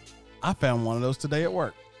because I found one of those today at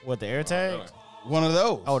work. What the air tags? One of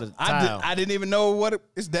those. Oh, the I tile. didn't even know what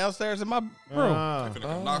it's downstairs in my room.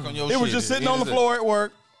 Knock on your It was shit. just sitting on the floor at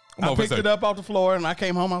work. Come I on, picked say- it up off the floor and I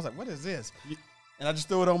came home. I was like, "What is this?" And I just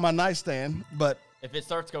threw it on my nightstand. But If it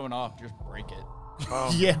starts going off, just break it.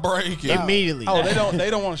 Yeah, Break it. immediately. oh, they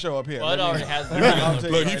don't want to show up here. Well, it already has the I'll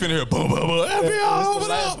tell you Look, he right finna hear boom, boom, boom. FBI,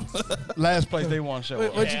 open up. last place they want to show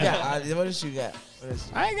up. What you got? What else you got? What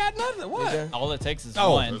is I ain't got nothing. What? All it takes is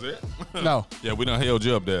Oh. one. That's it? No. Yeah, we done held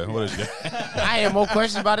you up there. What is you got? I had more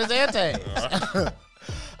questions about his air tags.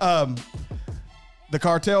 The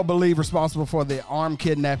cartel believed responsible for the armed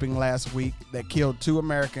kidnapping last week that killed 2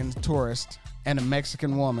 American tourists and a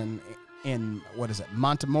Mexican woman in,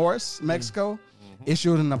 Montemoris, Mexico,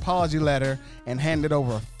 issued an apology letter and handed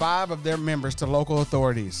over 5 of their members to local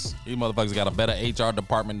authorities. These motherfuckers got a better HR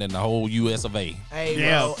department than the whole U.S. of A. Hey,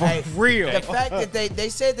 Yeah, bro, for hey, real. The fact that they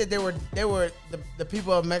said that the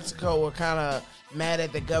people of Mexico were kind of mad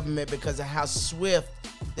at the government because of how swift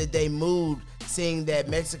that they moved, seeing that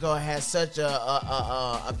Mexico has such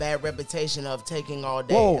a bad reputation of taking all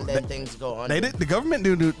day Whoa, and letting things go on. They did. The government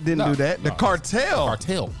didn't do that. The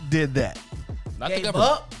cartel did that. Not the gave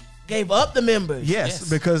government. gave up the members. Yes,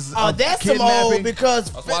 because Oh, of that's some old kidnapping. because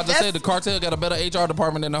That's why I just said the cartel got a better HR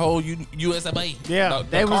department than the whole U.S. of A. Yeah, The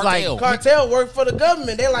they was like, cartel. cartel work for the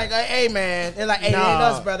government. They're like, hey man, they're like, hey, it ain't Nah.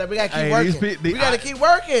 us, brother. We gotta keep Hey, these working. pe- We gotta keep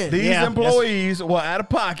working. These Yeah, employees were out of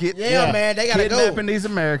pocket. Yeah, man, they gotta go. kidnapping these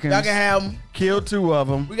Americans. Y'all can have them. Killed 2 of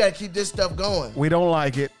them. We gotta keep this stuff going. We don't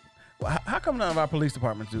like it. Well, how come none of our police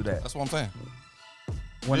departments do that? That's what I'm saying.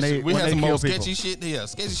 When they we when had they some kill more people? sketchy shit. Yeah,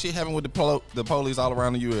 sketchy shit happened with the police all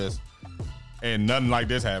around the U.S. And nothing like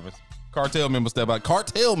this happens. Cartel members step out.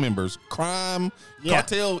 Cartel members, crime. Yeah.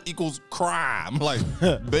 Cartel equals crime. Like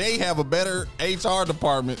they have a better HR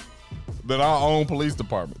department than our own police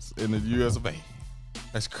departments in the U.S. of A.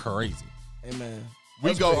 That's crazy. Hey man, We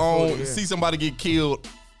That's go pretty on cool, yeah. see somebody get killed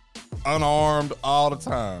unarmed all the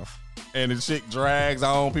time, and the shit drags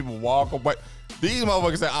on. People walk away. These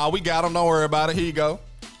motherfuckers say, "Oh, we got them. Don't worry about it. Here you go."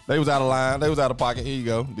 They was out of line. They was out of pocket. Here you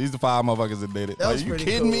go. These the 5 motherfuckers that did it. that Like, was you pretty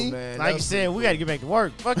kidding cool, me? man. like you said, we got to get back to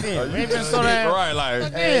work. Fuck them. We ain't gonna slow down. Right,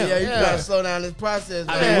 like Hey, yeah, you Yeah. gotta slow down this process.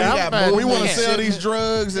 Man. mean, we I'm got fine. more We want to than sell shit. these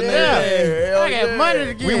drugs and Yeah. everything. Hell I got yeah. money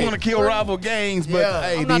to get. We want to kill rival gangs, but Yeah.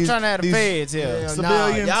 hey, I'm not these, trying to have the these- feds here. Hell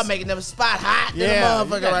Civilians. Nah, y'all making them spot hot Yeah, than you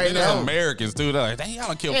a motherfucker got- right and there's now. Americans too. They're like, dang, y'all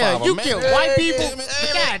done killed Yeah, 5 you Americans. killed white people. Damn it.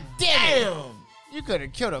 God damn. Damn. You could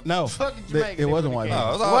have killed a No, fucking it Jamaican. wasn't white No, people.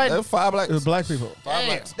 it was all, What? there was 5 blacks. It was black people. 5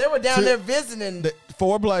 blacks. They were down Two- there visiting.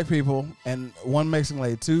 4 black people and 1 Mexican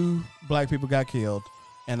lady. 2 black people got killed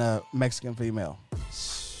and a Mexican female.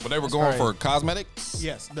 But they were going for cosmetics?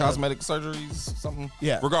 Yes. Cosmetic surgeries, something?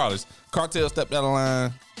 Yeah. Regardless, Cartel stepped out of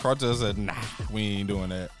line. Cartel said, nah, we ain't doing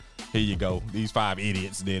that. Here you go. These 5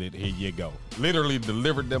 idiots did it. Here you go. Literally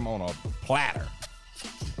delivered them on a platter.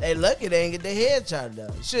 They lucky they ain't get their head chopped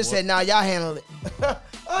off. Should have said, nah, y'all handle it.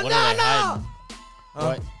 Oh, What no, are they no. hiding?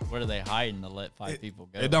 What? What are they hiding to let 5 people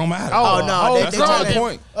go? It don't matter. Oh, no. that's the whole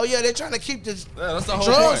point. Oh, yeah, they're trying to keep this. Yeah, that's the whole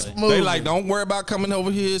Drugs point. moving. They like, don't worry about coming over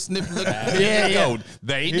here, snipping. Yeah, Go.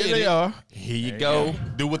 They Here did they it. are. Here you go.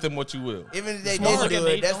 Do with them what you will. Even if they Don't look did at do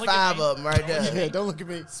me. it, that's Don't look at 5 me. of them right there. Yeah, don't look at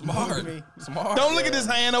me. Smart. Smart. Don't look at this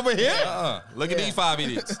hand over here. Look at these 5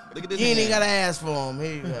 idiots. Look at this. You ain't even hand. got to ask for them.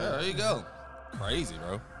 Here you go. Yeah, there you go. Crazy,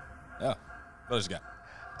 bro. Yeah. What else you got?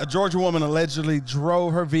 A Georgia woman allegedly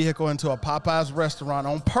drove her vehicle into a Popeyes restaurant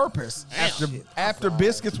on purpose after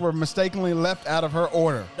biscuits were mistakenly left out of her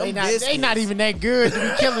order. They Them not biscuits. even that good to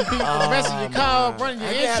be killing people, messing your car, running your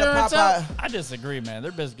I just had a insurance Popeye- up. I disagree, man.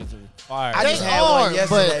 Their biscuits are fire. I just They had are, one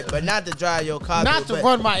yesterday, but- but not to drive your car. Not through, to but-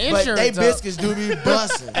 run my But they insurance up. biscuits do be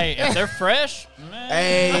busting. Hey, if they're fresh, man,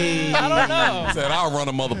 Hey. I don't know. Said I'll run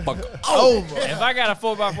a motherfucker. Over. If I got a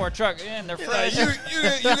 4x4 truck and they're fresh, You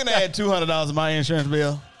can add $200 to my insurance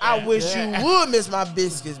bill. I wish you would miss my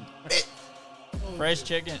biscuits. fresh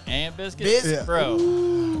chicken and biscuits, Biscuits. bro.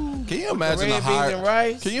 Can you imagine red the beans and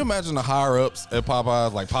rice? Can you imagine the higher ups at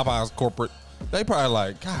Popeyes, like Popeyes corporate? They probably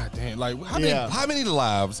like, God damn, like how many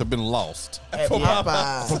lives have been lost? At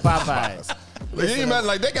Popeyes. Popeyes. Like, can you imagine,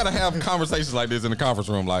 like they gotta have conversations like this in the conference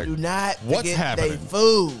room, like Do not what's forget happening? they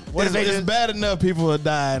food. It's bad enough people are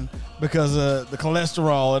dying because of the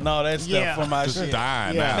cholesterol and all that stuff Yeah. from my Just shit.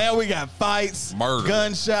 dying Yeah. now. Now we got fights, Murder.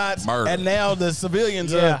 gunshots, Murder. and now the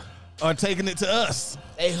civilians Yeah. are taking it to us.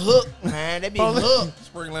 They hooked, man. They be hooked.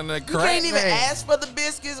 Sprinkling that You crack. can't even Man. ask for the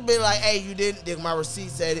biscuits. Be like, hey, you didn't. My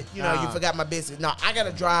receipt said it. You know, you forgot my biscuits. No, I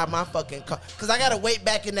gotta drive my fucking car because I gotta wait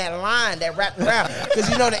back in that line that wrapped around. Because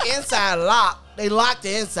you know the inside lock. They lock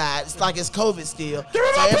the inside. It's like it's COVID still. Give me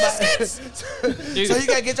my biscuits. Dude. So you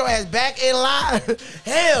gotta get your ass back in line.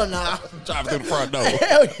 Hell no. Driving through the front door.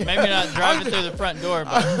 Hell yeah. Maybe not driving through the front door,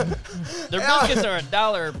 but their biscuits are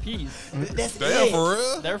 $1 a piece. That's Damn, it. for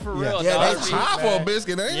real? They're for real. Yeah, $1 that's a piece. High for a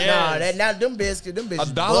biscuit, ain't it? Yeah. Nah, that not them biscuits. Them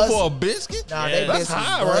bitches. $1 for a biscuit? Nah, Yeah. they That's biscuits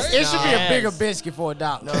high, bust. right? It should be a Yes. bigger biscuit for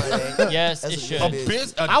 $1. No, it ain't. Yes, That's it a should. A good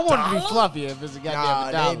biscuit? I want it to be fluffier if it's a Nah,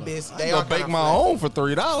 goddamn they $1. biscuits. They I'm are gonna bake kinda my flat. own for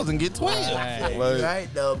 $3 and get 12. Right. Like, Right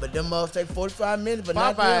though, but them motherfuckers take 45 minutes, but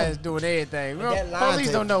not Popeyes them. doing everything. that line Police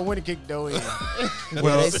tape- don't know when to kick the door in.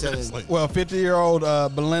 Well, they selling. Well, 50-year-old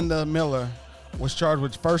Belinda Miller was charged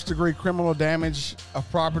with first-degree criminal damage of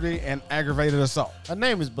property and aggravated assault. Her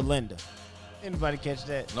name is Belinda. Anybody catch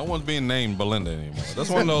that? no one's being named Belinda anymore.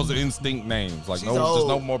 That's one of those instinct names. Like, She's no, just old.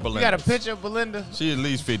 no more You Belinda. got a picture of Belinda? She at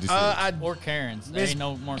least 56. Or Karens. There ain't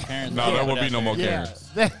no more Karens. No, there will be no more Yeah. Karens.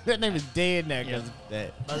 That name is dead now because Yeah.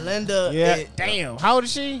 of that. Belinda. Yeah. it- Damn. How old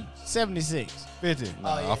is she? 76. 50.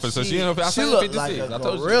 Oh, yeah, Officer, she I she said look 56. like a I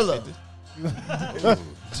told you gorilla. 50.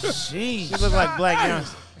 She She look like Black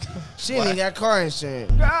Youngster. she ain't even got car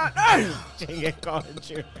insurance. She ain't get car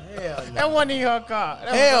insurance. Hell no. That wasn't even her car.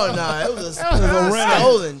 That was- Hell no. It was That was a rental.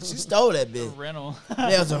 stolen. She stole that bitch. Rental.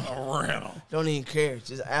 That was a don't even care.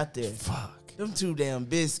 Just out there. Fuck. Them two damn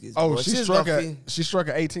biscuits. Oh, boy. she She's struck gonna a feel- she struck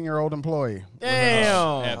an 18-year-old employee. Damn.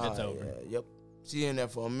 Yeah, it's Oh, over. yeah, yep. She in there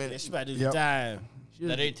for a Yeah, minute. she about to Yep. die.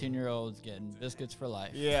 That 18-year-old's getting biscuits for life.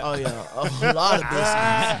 Yeah. Oh yeah, a lot of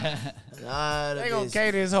biscuits. Lot of They gonna biscuits.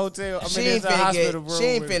 cater his hotel. I She mean, ain't his hospital finna room. she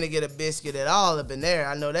ain't with- finna get a biscuit at all up in there.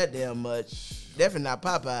 I know that damn much. Definitely not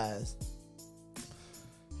Popeyes.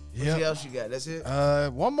 What Yep. else you got? That's it.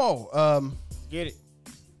 One more. Get it.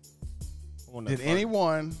 I wanna Did fuck.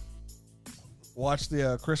 anyone watch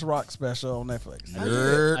the Chris Rock special on Netflix?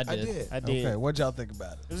 Nerd. I did. I did. Okay, what'd y'all think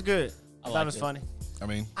about it? It was good. I thought liked it was it. funny. I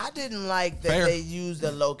mean, I didn't like that Fair. they used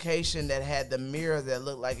a location that had the mirror that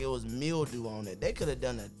looked like it was mildew on it. They could have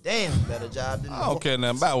done a damn better job than I don't care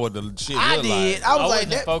nothing about what the shit I look did. like. I I was like wasn't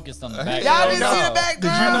that. focused on the back. Y'all didn't No. see the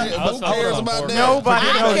background. Did you- I was Who cares focused on about Ford. that? Nobody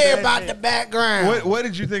I knows care that about shit. the background. What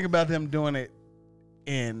did you think about them doing it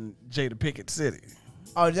in Jada Pickett City?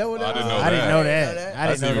 Oh, is that what I didn't know I didn't that. know I that. I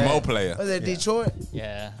That's didn't even know more that. player. Was it Detroit?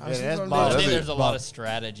 Yeah. Oh, she's that's from boss. I Detroit. think it. there's a lot of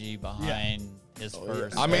strategy behind his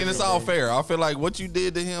first. I mean, it's all fair. I feel like what you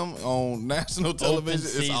did to him on national television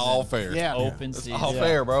is season. all fair. Yeah. open It's season. all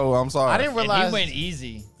fair, bro. I'm sorry. I didn't And realize he went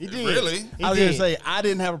easy. He did. Really? He I was did. gonna say I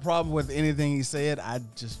didn't have a problem with anything he said. I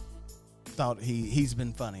just thought he's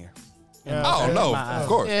been funnier. Yeah. Oh no, My- of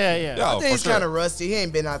course. Yeah, yeah. Yeah, I think he's for sure. kind of rusty. He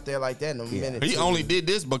ain't been out there like that in a minute. He too. only did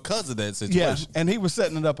this because of that Yeah, situation. and he was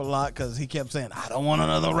setting it up a lot because he kept saying, "I don't want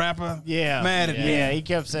another rapper." Yeah. mad at me. Yeah, he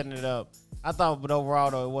kept setting it up. I thought, but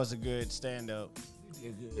overall, though, it was a good stand up.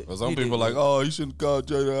 You're good. But some You did people like, good. oh, you shouldn't call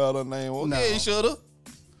Jada out her name. Well, No. yeah, he should have.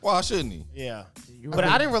 Why shouldn't he? Yeah. But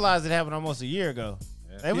I didn't realize it happened almost a year ago.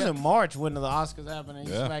 It was Yeah. in March when the Oscars happened and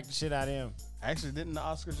he Yeah. smacked the shit out of him. Actually, didn't the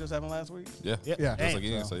Oscars just happen last week? Yeah. Yeah. Yeah. Just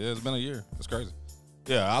again. So, yeah, it's been a year. It's crazy.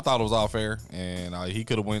 Yeah, I thought it was all fair, and he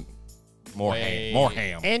could have went more ham. More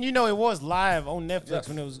ham. And you know it was live on Netflix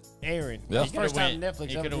when it was airing. Yeah. The first time Netflix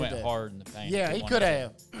He ever could have did went that. hard in the paint. Yeah, if he wanted could to.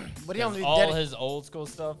 have. But he only All did his old school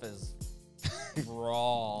stuff is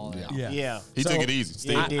raw. Yeah. Yeah. He So, took it easy.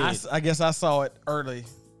 Still. Yeah, he did. I guess I saw it early,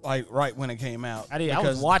 like right when it came out. I did. I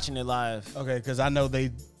was watching it live. Okay, because I know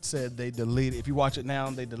they said they deleted. If you watch it now,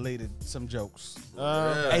 they deleted some jokes.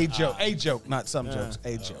 A joke, not some jokes.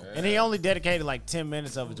 A joke. And he only dedicated like 10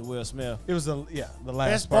 minutes of it to Will Smith. It was the last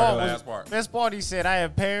Best part. part, of it. Last part. best part, he said, I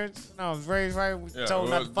have parents, and I was raised right, Yeah, told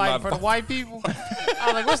well, not to fight not for to the white people. I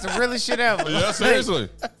was like, what's the realest shit ever? Yeah, seriously.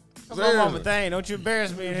 That's my mama thing. Don't you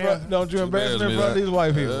embarrass me in here. Don't you embarrass me in front of these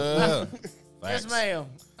white people. Yeah. Yes, ma'am.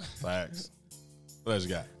 Facts. What else you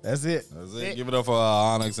got? That's it. That's it. Give it up for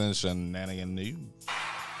Onyx and Shenanigan News.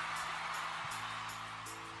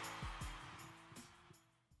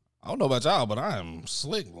 I don't know about y'all, but I am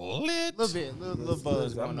slick lit. Little bit, little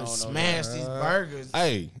buzz I'm going on. gonna over smash there. these burgers.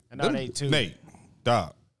 Hey, And I ate two. Nate,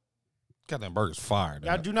 dog, got them burgers fired.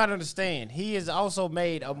 Y'all do not understand. He has also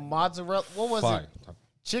made a mozzarella. What was fire. it?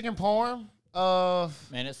 Chicken parm.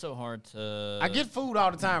 Man, it's so hard to. I get food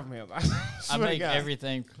all the time from him. I I swear to make God.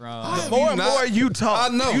 everything from. More and not- more you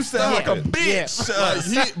talk, I know. you sound Stop like a it.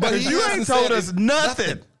 bitch. But he you hasn't ain't told said us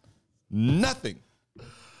nothing. Nothing.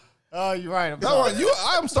 Oh, you're right. I'm No, sorry.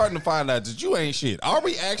 I'm starting to find out that you ain't shit. Are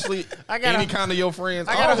we actually I got any a- kind of your friends?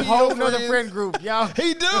 I got Are a we whole your nother friends? friend group, y'all.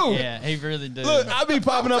 He do. Yeah, he really did. Look, I be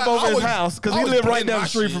popping up over his always- house because I he always live right put in down my the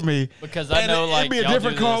street shit. from me. because I know, And like, it'd be a y'all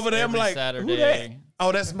different do call this over there. I'm every like, Saturday. who that?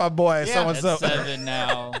 Oh, that's my boy. Yeah. So and At so. 7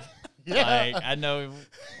 now. Yeah. Like, I know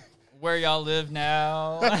where y'all live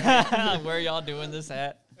now. Where y'all doing this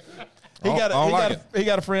at? He got I don't like he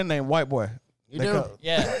got a friend named White Boy. You They do? call-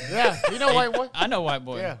 Yeah. Yeah. You know white boy? I know white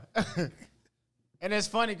boy. Yeah. And it's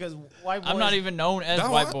funny because white boy. I'm not even known as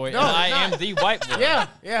No, white boy. no, and I not. am the white boy. Yeah.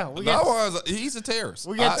 Yeah. We got He's a terrorist.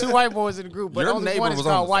 two white boys in the group, but Your only neighbor one is was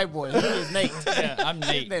called on white boy. His name is Nate. Yeah, I'm His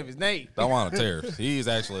Nate. name is Nate. Don't want a terrorist. He's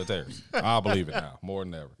actually a terrorist. I believe it now more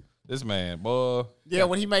than ever. This man, boy. Yeah,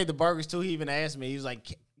 when he made the burgers too, he even asked me. He was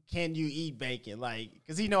like, "Can you eat bacon?" Like,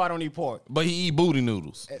 cause he know I don't eat pork. But he eat booty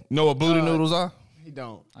noodles. You know what booty noodles are? He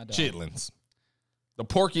don't. I don't. Chitlins. The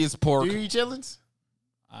porkiest pork. Do you eat chitlins?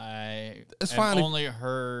 I It's have fine if- only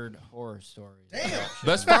heard horror stories. Damn.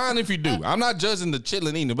 That's fine if you do. I'm not judging the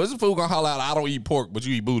chitlin eating, but this fool gonna holler out, I don't eat pork, but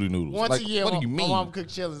you eat booty noodles. Once like, a year, what do you my mean? mom cooked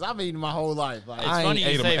chitlins. I've eaten my whole life. Like, It's I ain't funny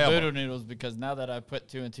ate you 'em say ever. voodoo noodles because now that I put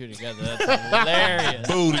two and two together, that's hilarious.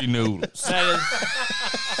 Booty noodles. That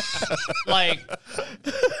is like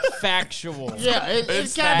factual. yeah, it's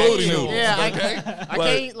It's kind booty of noodles, Yeah, okay? I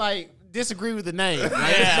can't like disagree with the name. Like,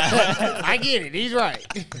 Yeah. I get it. He's right.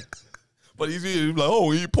 But he's like, oh,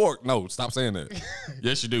 he eat pork. No, stop saying that.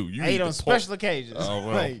 Yes, you do. You I eat eat on the special pork. occasions. Oh,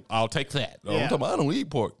 well, Like, I'll take that. No, Yeah. I'm talking about, I don't eat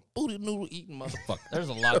pork. Booty noodle eating motherfucker. There's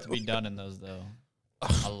a lot to be done in those though.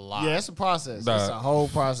 A lot. yeah, it's a process. Nah. It's a whole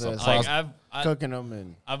process. Like Cooking them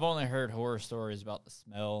and I've only heard horror stories about the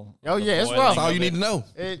smell. Oh, of the yeah, it's boiling rough. That's all of you need it. to know.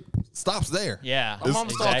 it. Stops there. Yeah, My mom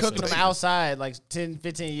started exactly. cooking them outside like 10,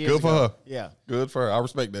 15 years Good for ago. her. Yeah. Good for her. I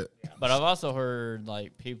respect that. But I've also heard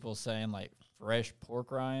like people saying like fresh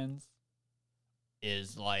pork rinds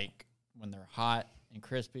is like when they're hot and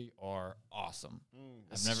crispy are awesome.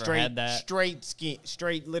 I've never had that. Straight skin,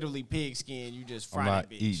 straight literally pig skin. You just I'm fry not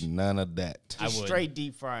that bitch. eating none of that. I would. Straight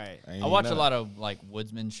deep fried. I watch a lot of like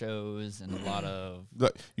woodsman shows and a lot of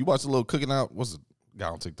Look, you watch a little cooking out. What's the guy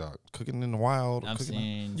on TikTok? Cooking in the wild. I've Cooking out?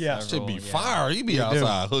 seen Yeah. several, Should be yeah. fire. He be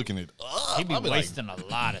outside hooking it. He be I be like, wasting a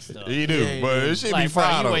lot of stuff. He do, but it should be Like, bro,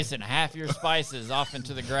 fire. you though. wasting half your spices off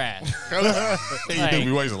into the grass. He like- do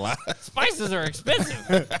be wasting a lot. Spices are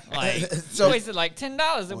expensive. Like, So- you wasted like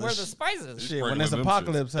 $10 and where are the spices? Shit, when Sprinkling this them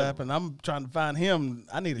apocalypse happen, I'm trying to find him.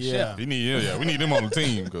 I need a chef. He need, yeah, we need him on the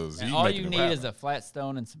team because And all you need is a flat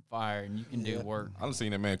stone and some fire, and you can do work. I done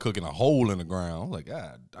seen that man cooking a hole in the ground. I'm like,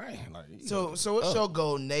 God dang. Like, So what's your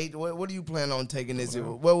goal, Nate? What do you plan on taking this?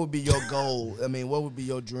 What would be your goal? I mean, what would be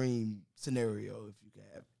your dream scenario if you could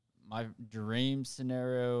have? My dream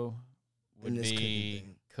scenario would In this cooking be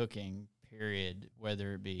thing. cooking, period.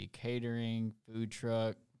 Whether it be catering, food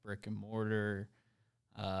truck, brick and mortar,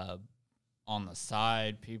 on the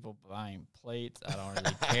side, people buying plates. I don't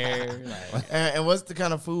really care. Like, And what's the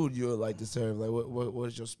kind of food you would like to serve? Like, what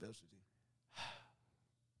is your specialty?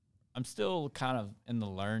 I'm still kind of in the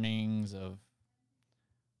learnings of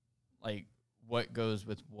like what goes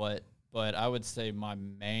with what But I would say my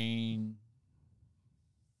main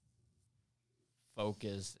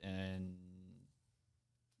focus and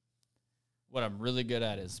what I'm really good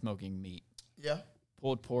at is smoking meat. Yeah.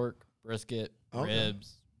 Pulled pork, brisket,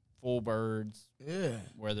 ribs, full birds. Yeah.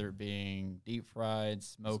 Whether it being deep fried,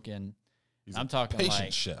 smoking. He's I'm talking patient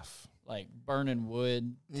like chef. Like burning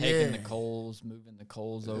wood, taking the coals, moving the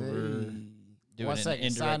coals over, doing 1 second,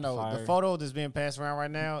 an side indirect note, fire. the photo that's being passed around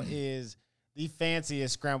right now is the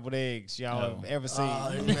fanciest scrambled eggs y'all have ever seen.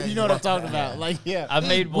 You know what I'm talking about? Like, yeah. I've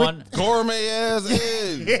made one. Gourmet ass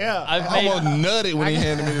eggs. Yeah. I've I made, almost nutted when he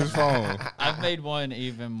handed me his phone. I've made one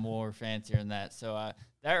even more fancier than that. So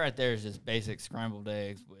that right there is just basic scrambled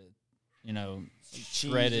eggs with,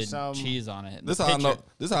 shredded cheese on it. This how I know.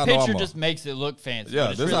 This how I The know picture I'm just makes it look fancy. Yeah, but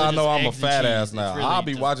it's this really how I know just I'm a eggs and fat cheese. ass It's now. really I'll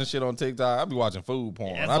be just- watching shit on TikTok. I'll be watching food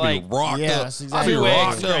porn. Yeah, it's I'll be like- rocked Yeah, up. that's I'll exactly be what it is.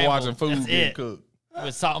 rocked up Scrambled. watching food That's get it. cooked.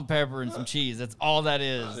 with salt and pepper and some cheese. That's all that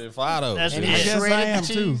is. Shit, Fido. That's Shit. it. I guess I Shredded am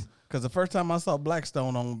cheese. too. Because the first time I saw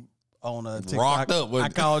Blackstone on TikTok, Rocked up with- I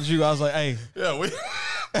called you. I was like, hey. Yeah, we.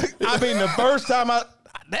 I mean, the first time I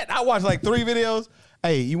watched like 3 videos.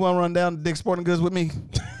 Hey, you want to run down to Dick's Sporting Goods with me?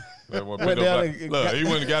 Look, down and got- he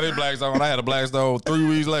went and got his Blackstone. I had a Blackstone 3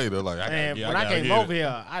 weeks later. Like, Man, I when I gotta came get over it.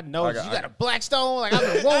 here, I noticed I you got- got a Blackstone. Like,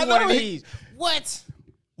 I've been wanting one of know. these. What?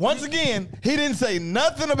 Once again, he didn't say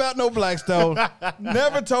nothing about no Blackstone.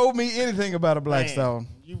 Never told me anything about a Blackstone.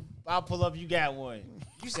 Man, I'll pull up. You got one.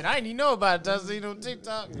 You said I didn't even know about it. I seen it on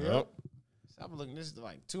TikTok. Yep. I've been looking. This is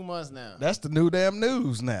like 2 months now. That's the new damn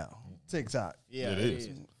news now. TikTok. Yeah, It is.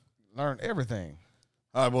 Learn everything.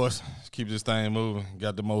 All right, boys. Let's keep this thing moving.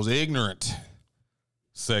 Got the most ignorant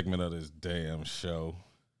segment of this damn show.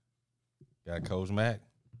 Got Coach Mac.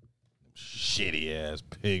 Shitty ass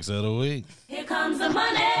picks of the week. Here comes the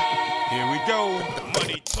money. Here we go.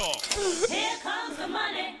 Money talk. Here comes the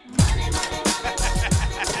money. Money, money,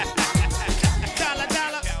 money. Dollar,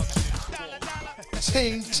 dollar.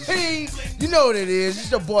 Ching, ching. You know what it is.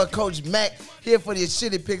 It's your boy, Coach Mac, here for the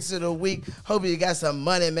shitty picks of the week. Hope you got some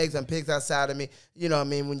money and make some picks outside of me. You know what I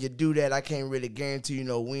mean? When you do that, I can't really guarantee you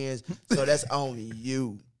no wins. So that's on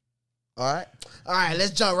you. All right? All right,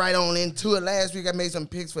 let's jump right on into it. Last week, I made some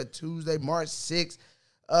picks for Tuesday, March 6th.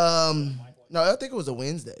 No, I think it was a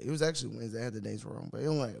Wednesday. It was actually Wednesday. I had the dates wrong. But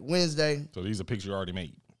anyway, Wednesday. So these are picks you already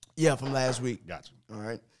made. Yeah, from last week. Gotcha. All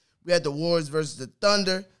right. We had the Warriors versus the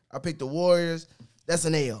Thunder. I picked the Warriors. That's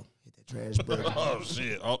an L. Hit that trash burger. Oh,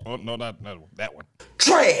 shit. Oh, no, not that one.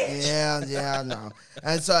 Yeah, I know.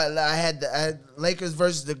 And so I had Lakers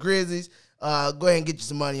versus the Grizzlies. Go ahead and get you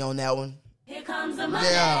some money on that one. Here comes the money.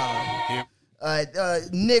 Yeah.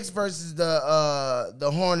 Knicks versus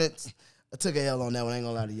the Hornets. I took an L on that one. I ain't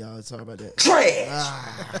gonna lie to y'all. Sorry about that.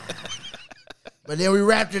 Trash. But then we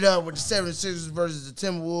wrapped it up with the 76ers versus the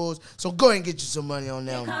Timberwolves. So go ahead and get you some money on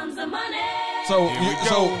that Here one. comes the money.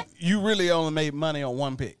 So you really only made money on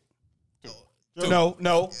one pick? No.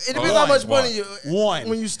 It depends how much money you One.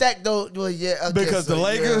 when you stack those. Well, yeah, okay, Because so the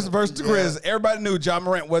Lakers yeah, versus the Grizzlies, everybody knew John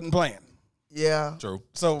Morant wasn't playing. Yeah. True.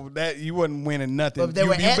 So that you wasn't winning nothing. But they You-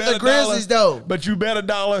 were you at bet the $1, Grizzlies, though. But you bet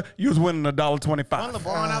 $1, you was winning $1.25. Wasn't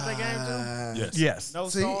LeBron out that game too? Yes. Yes. No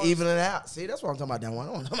See, stars? even it out. See, that's what I'm talking about. That one.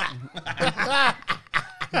 I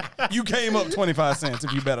don't know. You came up 25 cents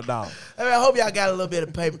if you bet $1. I mean, I hope y'all got a little bit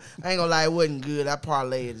of paper. I ain't gonna lie, it wasn't good. I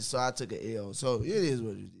parlayed it, so I took an L. So it is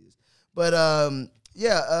what it is. But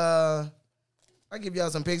I give y'all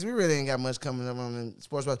some picks. We really ain't got much coming up on the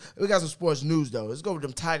sports. We got some sports news though. Let's go with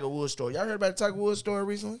them Tiger Woods story. Y'all heard about the Tiger Woods story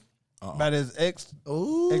recently? About his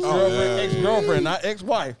Ooh. ex-girlfriend, not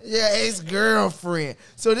ex-wife. Yeah, ex-girlfriend.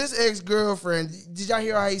 So this ex-girlfriend, did y'all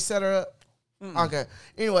hear how he set her up? Okay.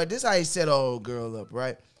 Anyway, this is how he set the old girl up,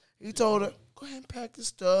 right? He told her, go ahead and pack the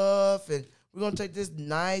stuff, and we're going to take this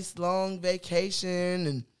nice, long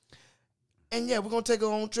vacation, and yeah, we're going to take her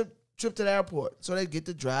on trip to the airport. So they get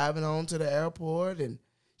to driving on to the airport, and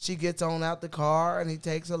she gets on out the car, and he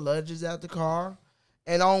takes her luggage out the car.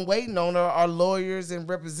 And on waiting on her are lawyers and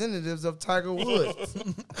representatives of Tiger Woods.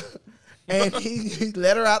 And he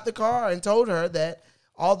let her out the car and told her that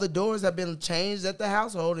all the doors have been changed at the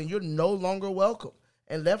household and you're no longer welcome,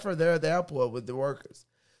 and left her there at the airport with the workers.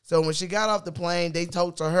 So when she got off the plane, they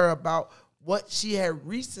talked to her about what she had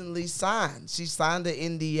recently signed. She signed the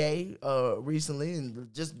NDA recently,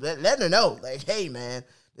 and just letting her know, like, hey, man,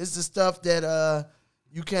 this is the stuff that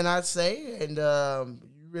you cannot say, and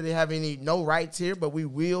you really have no rights here, but we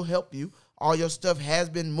will help you. All your stuff has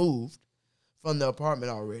been moved from the apartment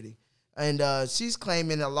already. And she's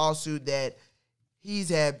claiming a lawsuit that he's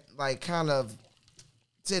had, like, kind of,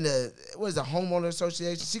 it's in a homeowner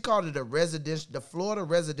association. She called it the Florida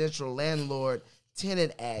Residential Landlord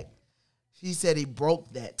Tenant Act. he said he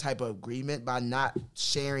broke that type of agreement by not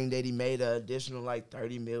sharing that he made an additional like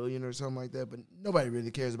 $30 million or something like that. But nobody really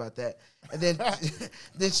cares about that. And then,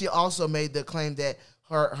 then she also made the claim that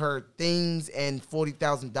her things and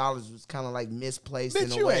 $40,000 was kind of like misplaced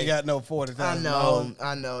in a you way. ain't got no $40,000.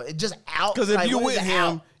 I know. It just out Because if like, you what with is him,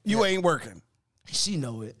 out? you ain't working. She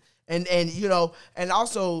know it, and you know, and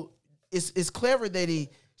also it's clever that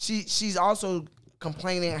she's also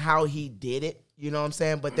complaining how he did it. You know what I'm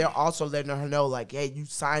saying? But they're also letting her know, like, hey, you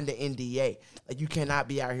signed the NDA. Like, you cannot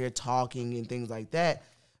be out here talking and things like that.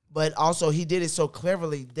 But also, he did it so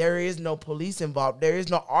cleverly. There is no police involved. There is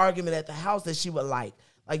no argument at the house that she would like.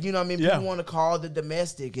 Like, you know what I mean? Yeah. People want to call the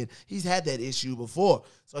domestic, and he's had that issue before.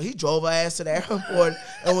 So he drove her ass to the airport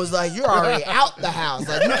and was like, you're already out the house.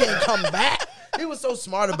 Like, you can't come back. He was so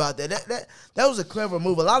smart about that. That was a clever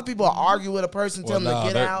move. A lot of people argue with a person, tell them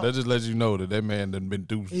to get out. That just lets you know that man done been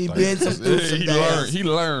through. He been through some things. He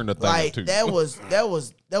learned a thing or Like two. that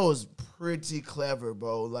was pretty clever,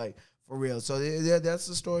 bro. Like for real. So yeah, that's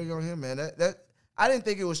the story on him, man. That I didn't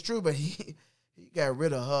think it was true, but he got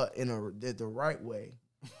rid of her in the right way.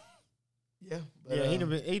 Yeah, but, Yeah,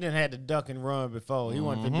 he done had to duck and run before. He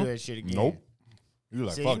wanted to do that shit again. Nope. You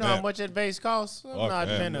like See, fuck you know that. how much that base costs? I'm Fuck not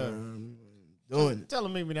that, finna doing it. tell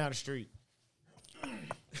him meet me down the street.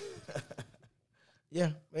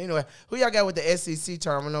 Yeah. But anyway, who y'all got with the SEC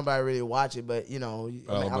tournament? Nobody really watch it, but you know,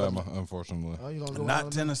 Alabama, unfortunately. Oh, you gonna go Not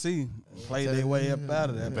Alabama? Tennessee. Played their way up out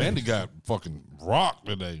of that. Vandy got fucking rocked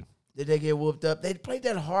today. Did they get whooped up? They played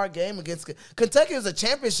that hard game against Kentucky. Was a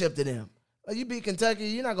championship to them. Like, you beat Kentucky,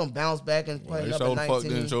 you're not gonna bounce back and play They up showed at the fuck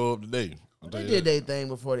 19. didn't show up today. They did their thing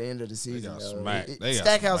before the end of the season. got though. smacked. They got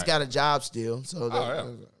Stackhouse smacked. got a job still. So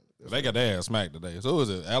They got their ass smacked today. So who was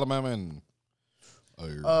it? Alabama and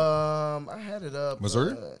I had it up.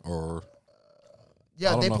 Missouri? Or Yeah,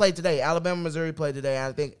 I don't they know. played today. Alabama, Missouri played today.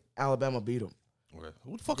 I think Alabama beat them.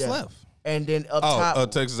 who the fuck's Yeah. left? And then up top.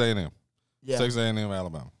 Texas A&M. Yeah. Texas A&M,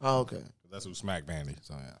 Alabama. Oh, okay. That's who smacked Vandy.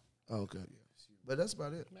 So yeah. Oh, okay. Yeah. But that's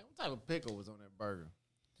about it. Man, what type of pickle was on that burger?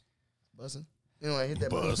 Bussin'. Anyway, hit that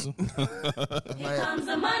Buzzing. Here comes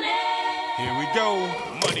the money. Here we go.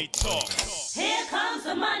 Money talk. Here comes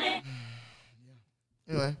the money.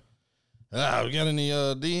 Anyway. We got any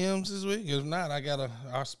DMs this week? If not, I got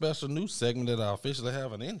our special news segment that I officially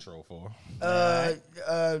have an intro for. Let's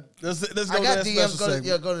go I to got that DMs. special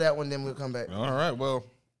segment. Go to that one, then we'll come back. All right. Well,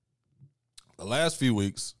 the last few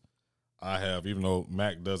weeks, I have, even though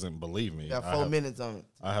Mac doesn't believe me, Got I 4 have- minutes on it.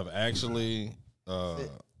 I have actually,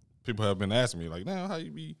 people have been asking me like, "Now, how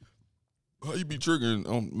you be triggering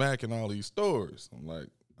on Mac and all these stories?" I'm like,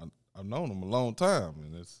 I've known him a long time,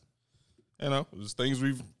 and it's things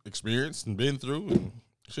we've experienced and been through, and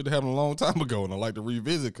should have happened a long time ago. And I like to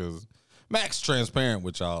revisit because Mac's transparent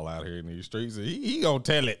with y'all out here in these streets. And he gonna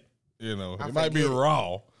tell it, it might be forget it.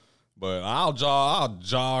 raw, but I'll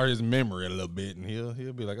jar his memory a little bit, and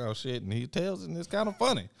he'll be like, "Oh shit," and he tells it, and it's kind of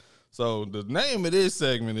funny. So the name of this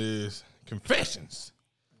segment is Confessions.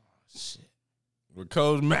 Shit. With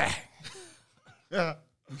Coach Mac. That's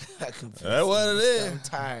what it is. I'm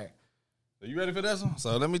tired. Are you ready for this one?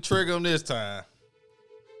 So let me trigger him this time.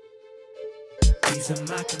 These are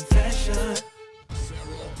my confessions.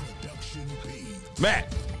 Mac.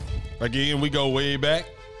 Again, we go way back.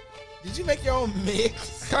 Did you make your own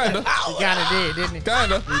mix? Kinda. He kind of did, didn't he?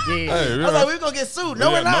 Kinda. He did. Hey, I was like, we're going to get sued. No,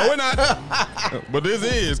 we're not. No, we're not. But this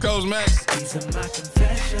is Coach Mac. These are my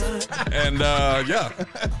confessions. And yeah.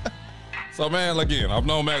 So man, again, I've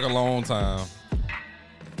known Mac a long time.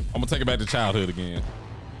 I'm gonna take it back to childhood again.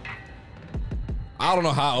 I don't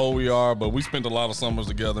know how old we are, but we spent a lot of summers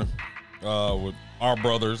together with our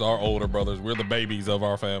brothers, our older brothers. We're the babies of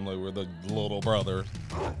our family. We're the little brothers.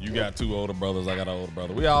 You got 2 older brothers. I got an older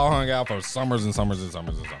brother. We all hung out for summers and summers and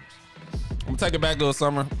summers and summers. I'm gonna take it back to a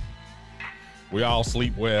summer. We all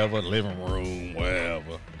sleep wherever, living room,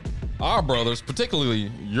 wherever. Our brothers,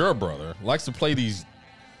 particularly your brother, likes to play these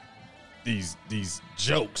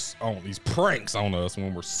jokes on these pranks on us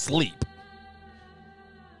when we're asleep.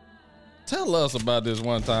 Tell us about this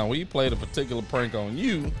one time we played a particular prank on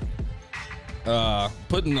you,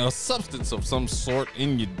 putting a substance of some sort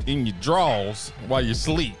in your drawers while you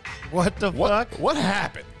sleep. What the fuck? What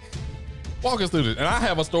happened? Walk us through this. And I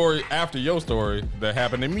have a story after your story that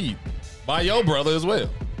happened to me by your brother as well.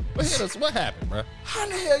 But hit us, what happened, bro? How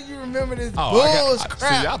the hell you remember this See, crap,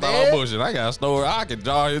 I thought man? I was bullshit. I got a story. I can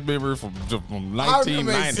jar his memory from I remember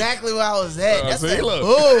 1990. exactly where I was at. That's see, that look.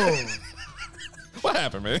 bull. What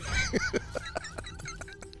happened, man?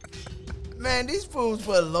 Man, these fools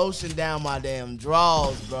put lotion down my damn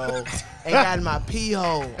drawers, bro. And got in my pee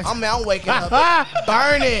hole. I mean, I'm waking up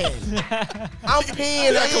burning. I'm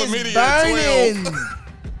peeing, it's burning.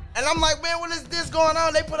 And I'm like, man, what is this going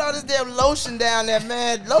on? They put all this damn lotion down there,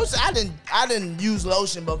 man. Lotion, I didn't use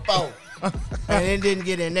lotion before. And it didn't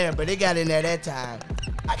get in there, but it got in there that time.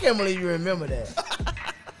 I can't believe you remember that.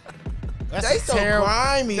 They so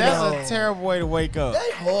grimy, though. That's a terrible way to wake up.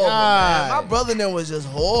 They horrible, man. My brother and them was just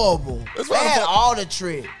horrible. They had all the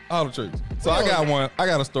tricks. All the tricks. So I got one. I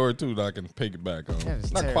got a story, too, that I can piggyback on.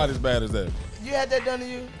 Not quite as bad as that. You had that done to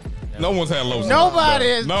you? No one's had lotion. Nobody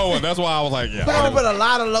is. No one. That's why I was like, yeah. Put a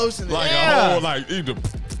lot of lotion in like there. a whole, like, either.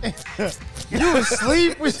 You was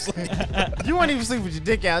asleep. You weren't even sleep with your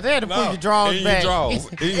dick out. They had to put your drawers back.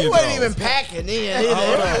 He wasn't even packing in.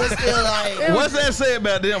 It was still like. What's that say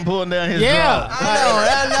about them pulling down his drawers?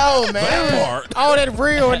 I know, man. That part. All that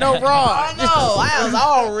real and no raw. I know. I was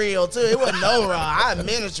all real too. It wasn't no rod. I had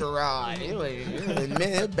miniature rod. It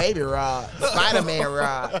was baby rod, Spider-Man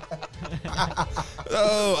rod.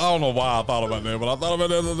 Oh, I don't know why I thought about that, but I thought about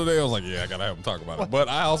that the other day. I was like, yeah, I gotta have him talk about it. But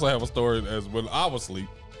I also have a story as when I was asleep.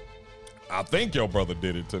 I think your brother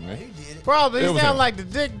did it to me. He did it. Probably. He It was sound him. like the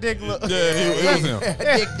dick look. Yeah, it was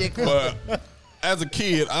him. Dick. But as a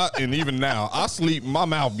kid, and even now, I sleep, my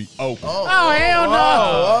mouth be open. Oh, hell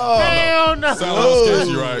no. Hell no. Sound a little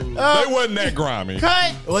sketchy, right? They wasn't that grimy.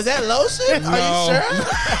 Cut. Was that lotion? Are you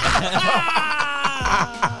sure?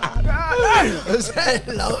 Was that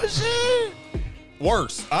lotion?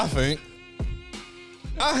 Worse, I think.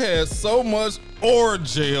 I had so much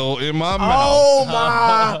Orajel in my mouth. Oh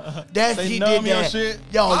my! That's he did your that. shit?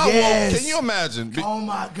 Yo, yes. Can you imagine? Oh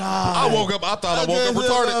my God! I woke up. I thought I woke up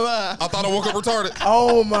retarded. I thought I woke up retarded.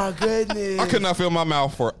 Oh my goodness! I could not feel my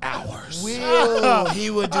mouth for hours. Will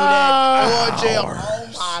he would do that? Orajel.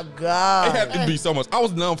 Oh my God! It had to be so much. I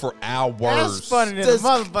was numb for hours. That's funny than a Just-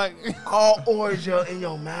 motherfucker. All Orajel in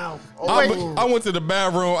your mouth. Oh. I went to the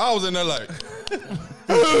bathroom. I was in there like,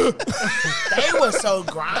 They were so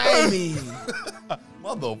grimy.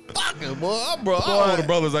 motherfucker, boy. Bro, all the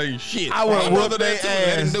brothers ain't shit. I would My have brother whooped their that too, they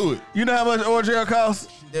didn't ass. do it. You know how much Orajel costs?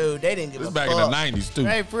 Dude, they didn't give This a back fuck. in the 90s, too.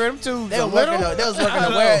 Hey, for them tubes They a was working. little. They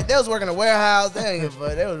was working a warehouse. They didn't give a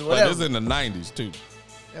fuck. They was Like, whatever. this is in the 90s, too.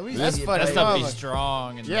 Yeah, we That's used to funny. get That stuff be paid.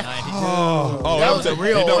 strong in the 90s. Oh, That was the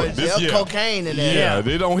real it don't- orange. this- There was cocaine in there. Yeah,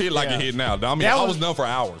 they don't hit like Yeah. it hit now. I mean, That I was- was numb for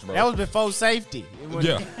hours, bro. That was before safety. It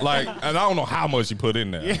wasn't- Yeah, like, and I don't know how much he put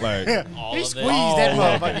in there. Like, All He of it. squeezed that Oh.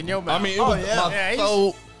 motherfucker in your mouth. I mean, it was my Yeah,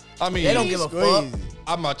 so. I mean, They don't give a fuck.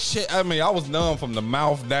 I mean, I was numb from the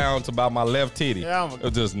mouth down to about my left titty. Yeah, I'm a- it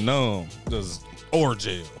was just numb, just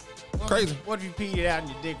Orajel. Crazy. What if you peed it out and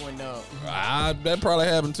your dick went numb? That probably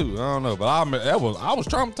happened too. I don't know, but I was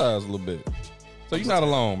traumatized a little bit. So you're not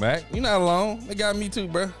alone, Mac. You're not alone. They got me too,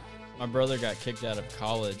 bro. My brother got kicked out of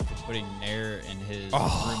college for putting Nair in his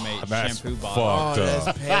Oh, roommate's that's shampoo bottle. Oh, fucked that's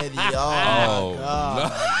up. petty. Oh, Oh, my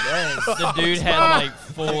God. That's- The dude had like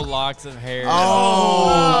full locks of hair.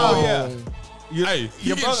 Oh, yeah. Hey,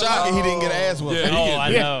 Your get brother shot. lucky he didn't get ass whooped. Yeah, he Oh, get- I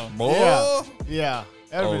know. Boy. Yeah. Yeah.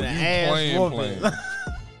 That Oh, would you have been an ass whooping. playing.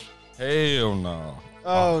 Hell no.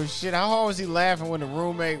 Oh, shit. How hard was he laughing when the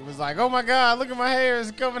roommate was like, oh, my God, look at my hair. It's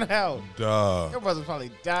coming out. Duh. Your brother's probably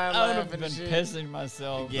dying I would have laughing been and shit. pissing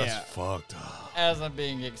myself Yeah. Fucked up. as I'm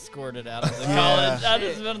being escorted out of the college. I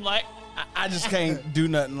just been like, I just can't do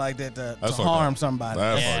nothing like that to That's fucked harm up. somebody.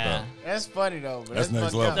 That's Yeah. fucked up. That's funny, though. But That's next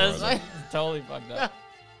fucked level. up. that's right totally fucked up.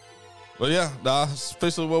 But yeah, that's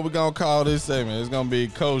officially what we're gonna call this segment. It's gonna be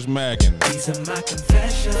Coach Mack These are my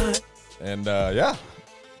confessions. and yeah,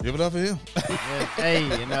 give it up for him. Yeah,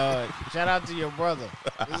 hey, shout out to your brother.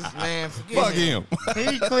 Man, forget Fuck him.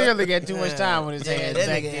 He clearly got too much time with his Yeah, hands that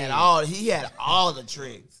back nigga then. had all the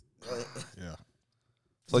tricks. Yeah.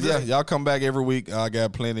 So yeah, y'all come back every week. I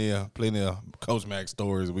got plenty of Coach Mack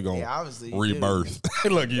stories. We gonna Yeah, obviously you rebirth.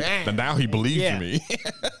 Look, Damn. now he believes Yeah. me.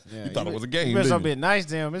 Yeah, he thought it was a game. You better Didn't start being nice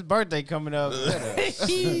to him. His birthday coming up.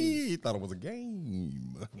 he thought it was a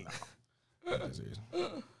game. No. That's it. Yeah,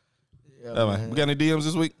 Yeah, man. We got any DMs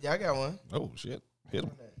this week? Yeah, I got one. Oh shit, hit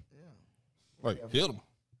him. Wait, hit him.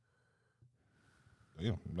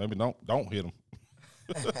 Damn, maybe don't hit him.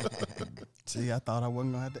 See, I thought I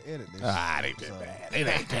wasn't gonna have to edit this. It ain't that bad. It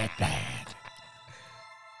ain't that bad.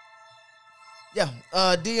 Yeah,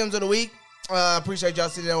 DMs of the week. Appreciate y'all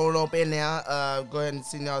sitting on up in there. Go ahead and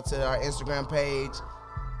send y'all to our Instagram page.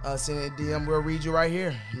 Send a DM. We'll read you right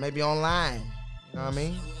here. Maybe online. You know what I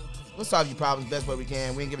mean? We'll solve your problems best way we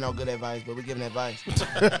can. We ain't giving no good advice, but we're giving advice.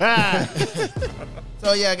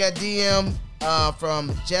 So yeah, I got DM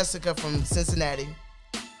from Jessica from Cincinnati.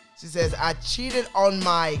 She says, I cheated on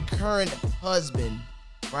my current husband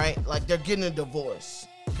right? Like they're getting a divorce,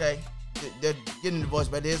 okay? They're getting a divorce,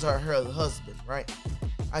 but it is her husband, right?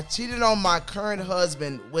 I cheated on my current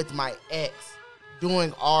husband with my ex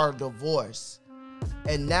during our divorce,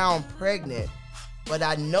 and now I'm pregnant, but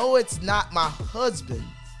I know it's not my husband,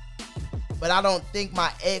 but I don't think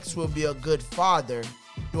my ex will be a good father.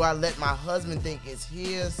 Do I let my husband think it's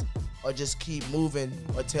his, or just keep moving,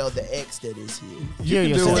 or tell the ex that it's his? You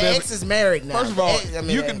can do The whatever. ex is married now. First of all, The ex-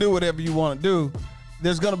 you can do whatever you want to do.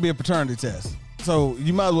 There's gonna be a paternity test, so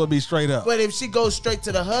you might as well be straight up. But if she goes straight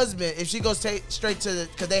to the husband, if she goes straight to the,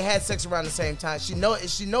 because they had sex around the same time, she know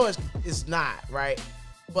it's not right.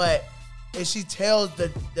 But if she tells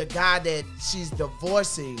the guy that she's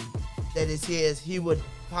divorcing that it's his, he would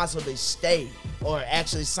possibly stay or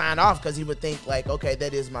actually sign off because he would think like, okay,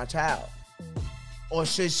 that is my child. Or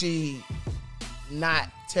should she not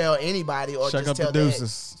tell anybody or Check just up tell the the ex?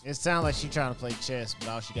 deuces. It sounds like she trying to play chess, but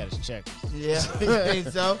all she got is checkers. Yeah, you think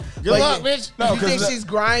so? Good luck, bitch. No, You think 'cause she's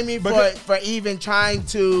grimy because- for even trying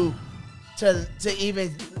to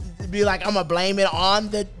even be like, I'm gonna blame it on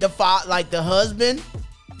the like the husband?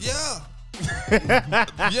 Yeah.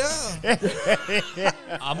 Yeah.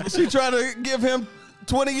 She trying to give him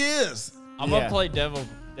 20 years. I'm Yeah. gonna play devil.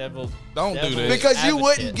 Don't do devil that. Because you advocate.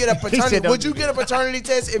 wouldn't get a He paternity. said don't Would you do get a paternity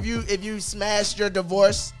test if you smashed your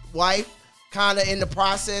divorced wife? Kind of in the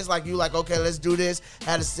process, like you like, okay, let's do this,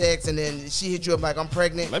 had a sex, and then she hit you up like, I'm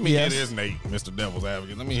pregnant. Let me Yes. hear this, Nate, Mr. Devil's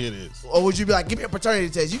Advocate. Let me hear this. Or would you be like, give me a paternity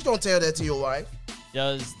test? You don't tell that to your wife.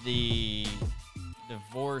 Does the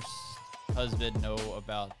divorced husband know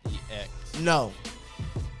about the ex? No.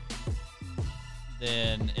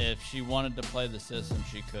 Then if she wanted to play the system,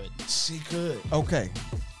 she could. She could. Okay.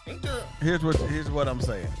 Here's what I'm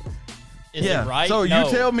saying. Is it right? So No.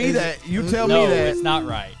 you tell me that. You tell No, me that. it's not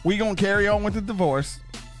right. We gonna carry on with the divorce.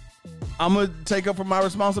 I'm gonna take up for my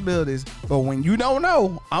responsibilities. But when you don't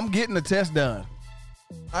know, I'm getting the test done.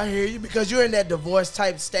 I hear you because you're in that divorce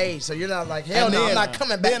type stage, so you're not like, hell And no, I'm then- not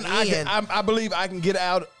coming back then in. I believe I can get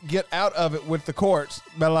out of it with the courts.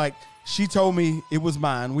 But like, she told me it was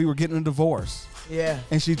mine. We were getting a divorce, Yeah.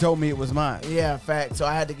 and she told me it was mine. Yeah, fact. So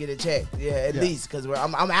I had to get it checked. Yeah, at Yeah. least because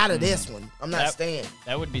I'm out of this one. I'm not That- staying.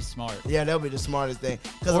 That would be smart. Yeah, that'll be the smartest thing.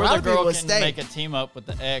 Because a Or lot the of people girl would can stay. make a team up with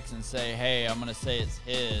the ex and say, "Hey, I'm gonna say it's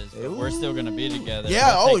his, but we're still gonna be together.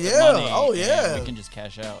 Yeah, We'll oh, take the yeah, money oh, and yeah. we can just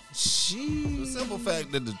cash out." The She. simple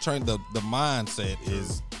fact that the mindset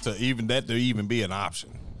is to even be an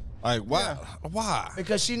option. Like why? Why?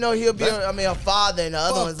 Because she know he'll be, a father, and the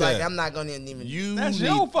other Fuck one's like, that. I'm not gonna even. You That's need,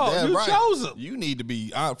 your fault. yeah, You right. chose him. You need to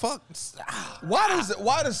be fuck.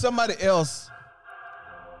 Why does somebody else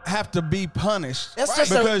have to be punished That's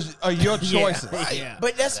just a- because of your choices? Yeah.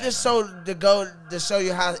 But that's just to show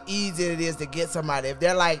you how easy it is to get somebody. If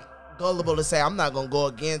they're like gullible to say, I'm not gonna go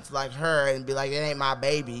against like her and be like, it ain't my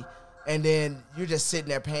baby, and then you're just sitting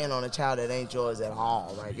there paying on a child that ain't yours at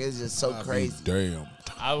all. Like it's just so crazy. Damn.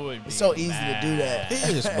 I would. Be It's so easy to do that.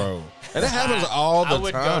 Yes, bro. And that happens all the I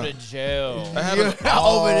would time. go to jail. That happens You're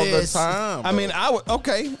all over the this. time. I mean, I would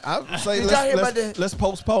say Did y'all hear about let's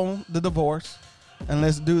postpone the divorce and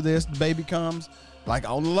let's do this. The baby comes like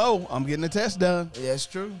on the low. I'm getting the test done. Yeah, it's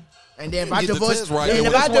true. And then if You I get the divorce, test right. and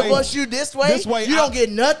if This I way- divorce you this way, you don't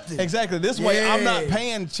get nothing. Exactly. This way, I'm not Yeah.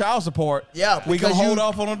 paying child support. Yeah, we can because hold you-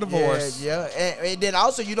 off on a divorce. Yeah, and then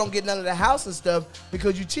also you don't get none of the house and stuff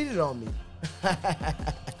because you cheated on me.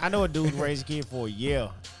 I know a dude raised a kid for a year,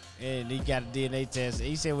 and he got a DNA test.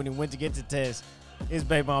 He said when he went to get the test, his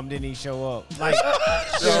baby mom didn't even show up. Like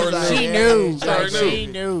she knew, she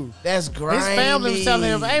knew. That's grimy. His family was telling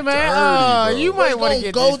him, "Hey man, you might want to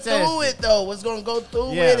get go this through test." it though. What's gonna go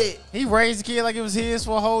through Yeah, with it? he raised the kid like it was his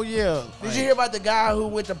for a whole year. Did you hear about the guy who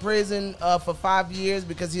went to prison for 5 years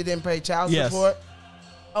because he didn't pay child Yes. support?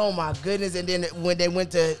 Oh my goodness! And then when they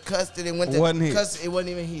went to custody, it wasn't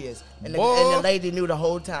even his. And the lady knew the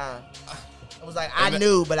whole time. I was like, I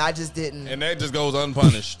knew, but I just didn't. and that just goes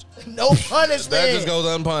unpunished. No punishment. That just goes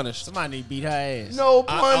unpunished. Somebody need to beat her ass. No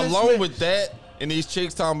punishment. Along with that, and these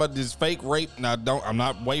chicks talking about this fake rape. Now, I'm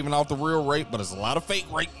not waving off the real rape, but there's a lot of fake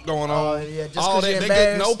rape going on. Oh, yeah, just all 'cause that you're they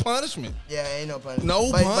get no embarrassed. punishment. Yeah, ain't no punishment.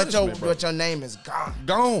 No but, punishment, bro. but your name is gone.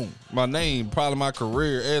 Gone. My name, probably my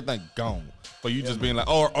career, everything gone. For you just being like,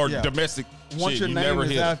 or Yeah. domestic Once shit, your you name never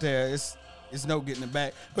is hit. out there, it's no getting it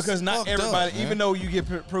back because not fucked everybody, up, man. even though you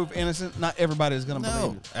get proof innocent, not everybody is gonna believe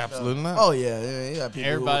No, it. absolutely not. Oh yeah, you got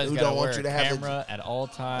people Everybody's who got to don't wear want you a to have camera at all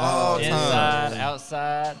times, All inside, time.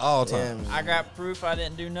 outside. All the time. I got proof I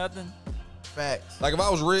didn't do nothing. facts. Like if I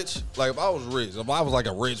was rich, if I was like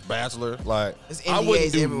a rich bachelor, like It's I wouldn't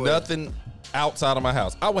NDAs do everywhere. nothing outside of my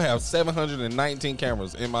house. I would have 719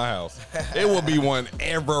 cameras in my house. It would be one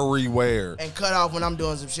everywhere. And cut off when I'm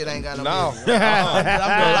doing some shit I ain't got no No. business. I'm doing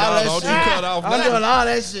a lot of that Don't shit. you cut off I'm doing all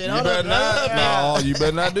that shit. You Hold better up. not. No, you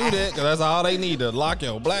better not do that because that's all they need to lock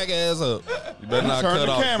your black ass up. You better not Turn cut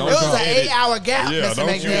the off. camera It was Don't an edit. 8-hour gap, Yeah, Mr.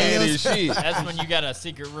 don't you edit McDaniels. shit. That's when you got a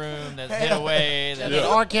secret room that's hid away, that's The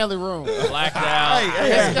R. Kelly room. blacked out.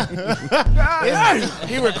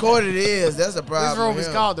 He recorded his. That's a problem. This room with is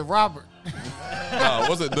him. called the Robert.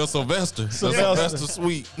 Was it the Sylvester? The Sylvester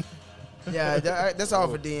Suite. Yeah, that's all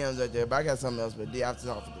for DMs right there. But I got something else. But that's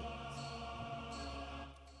all for DMs.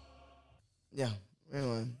 Yeah.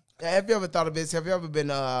 Anyway, have you ever thought of this? Have you ever been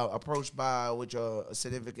approached with your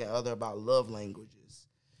significant other about love languages?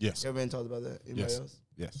 Yes. You ever been talked about that? Anybody else?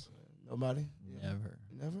 Yes. Nobody? Never.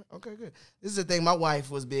 Never? Okay, good. This is the thing. My wife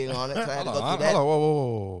was big on it, so I had to go Hold through on. that.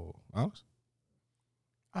 Whoa. Honest?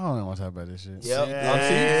 I don't even want to talk about this shit.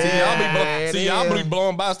 Yep. See, y'all be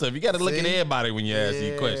blowing by stuff. You got to look at See? everybody when you ask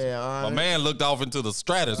these questions. My honest. man looked off into the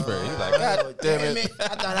stratosphere. He's like, God damn it. I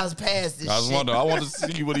thought I was past this I was shit. wondering. I wanted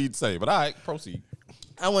to see what he'd say. But all right, proceed.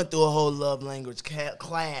 I went through a whole love language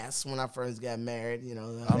class when I first got married. You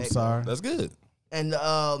know, I'm sorry. That's good. And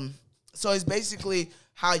so it's basically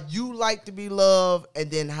how you like to be loved,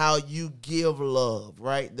 and then how you give love,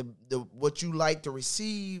 right? The what you like to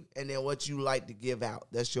receive, and then what you like to give out.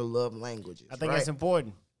 That's your love languages. I think right? that's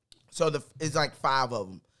important. So it's like 5 of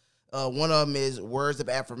them. One of them is words of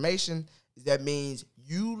affirmation. That means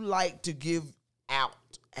you like to give out.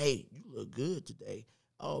 Hey, you look good today.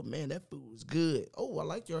 Oh, man, that food was good. Oh, I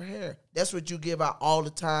like your hair. That's what you give out all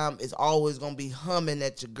the time. It's always going to be humming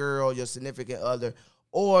at your girl, your significant other,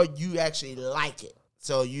 or you actually like it.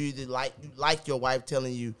 So you either like your wife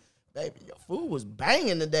telling you, baby, your food was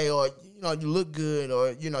banging today, or, you know, you look good,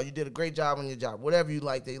 or, you know, you did a great job on your job. Whatever you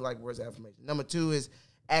like, they like words of affirmation. Number 2 is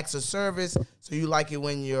acts of service. So you like it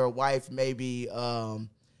when your wife maybe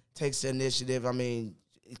takes the initiative. I mean,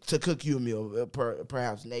 to cook you a meal,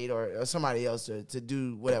 perhaps Nate or somebody else to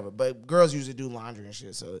do whatever. But girls usually do laundry and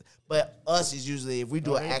shit. So, but us is usually if we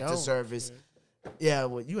do an act of service. Yeah,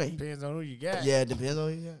 well, you ain't. Depends on who you got. Yeah, it depends on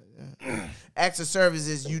who you got. Yeah. Acts of service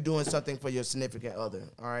is you doing something for your significant other.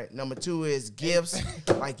 All right. Number 2 is gifts.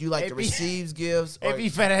 Like you like to receive gifts. Or, AP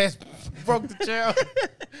fat ass broke the chair.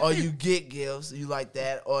 or you get gifts. You like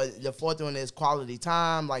that. Or the 4th one is quality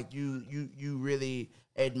time. Like you really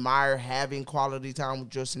admire having quality time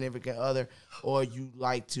with your significant other, or you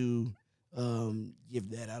like to give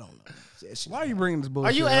that. I don't know. Why are you bringing this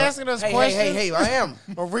bullshit Are you up? asking us Hey, questions? hey, I am.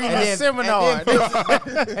 Or reading a seminar?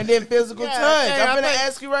 And then physical Yeah, touch. okay, I'm I going to think-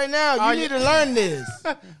 ask you right now. Are You you- need to learn this.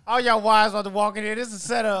 All y'all wives about to walk in here. This is a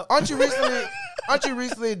setup. Aren't you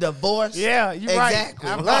recently divorced? Yeah, you right. Exactly.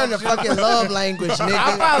 I Learn the fucking love language, nigga.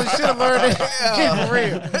 I probably should have learned it. Get for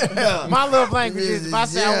real. My love language is if I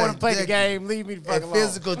say I want to play the game, leave me the fuck And alone.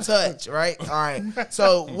 physical touch, right? All right.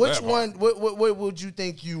 So, which one? What would you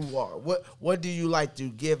think you are? What do you like to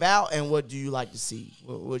give out, and what do you like to see?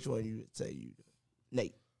 Which one you would say you?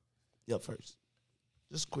 Nate, you up first.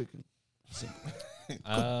 Just quick and simple.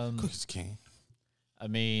 Quick as can. I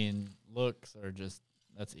mean, looks are just,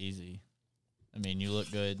 that's easy. I mean, you look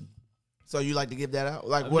good. So you like to give that out?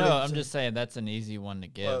 Like No, what? I'm just saying that's an easy one to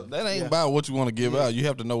give. Well, that ain't about what you want to give out. You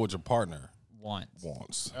have to know what your partner Once.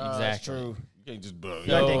 wants. Exactly. You can't just. So-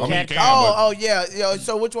 I mean, you cat can, Oh, yeah.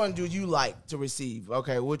 So which one do you like to receive?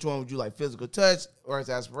 Okay, which one would you like? Physical touch, or it's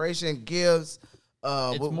aspiration, gifts?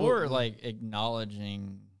 It's more like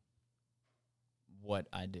acknowledging what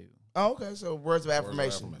I do. Oh, okay. So words of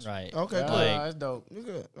affirmation. Right. Okay, Yeah, cool. that's dope. You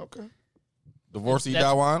good? Okay. Divorcee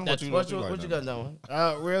That's- Dawan? that's What you like got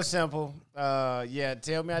doing? Real simple. Yeah,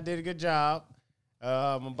 tell me I did a good job.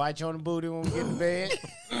 I'm gonna bite you on the booty when we get to bed.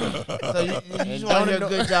 So you just don't want to hear know- a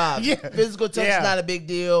good job. Yeah. Physical touch Yeah. is not a big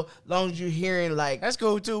deal, as long as you're hearing like. That's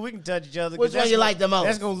cool too. We can touch each other. 'cause Which one that's you gonna- like the most?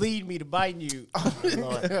 That's gonna lead me to biting you.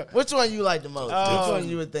 Lord. Which one you like the most? Which one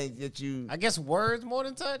you would think that you I guess words more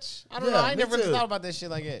than touch. I don't Yeah, know. I ain't me never really too. thought about that shit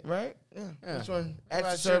like that. right? Yeah. Yeah. Which one? Maybe I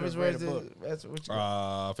Acts of should've service. read Where's a the? book. That's what you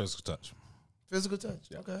got. Physical touch. Physical touch.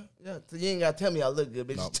 Okay. Yeah. So you ain't gotta tell me I look good,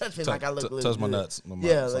 but No. just touch me Touch- like I look good. touch my nuts. My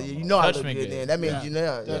Yeah, mouth, like, something you know I Touch look me good. good. Then that means Yeah. you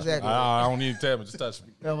know exactly. I don't need to tell me. Just touch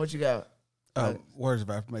me. Now what you got? Words of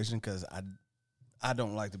affirmation because I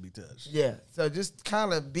don't like to be touched Yeah. So just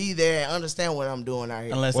kind of be there and understand what I'm doing out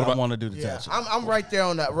here. unless What I about- want to do the Yeah, touching. I'm right there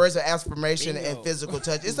on the words of affirmation and physical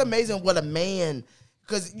touch. It's amazing what a man,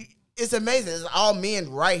 because it's amazing. It's all men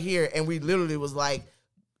right here, and we literally was like,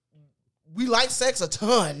 we like sex a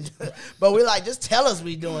ton, but we like just tell us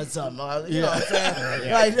we doing something. You know what I'm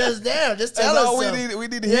saying? Like just tell us. Something. We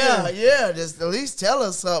need to hear. Yeah, just at least tell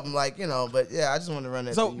us something. Like But yeah, I just want to run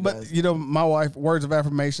that. So, through you but guys. my wife, words of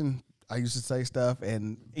affirmation. I used to say stuff,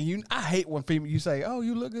 and I hate when you say, "Oh,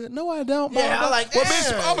 you look good." No, I don't. Yeah, I like. Well,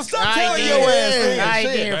 bitch, I'm gonna stop I telling did. your ass. I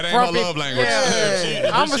Shit. did. That ain't her love language.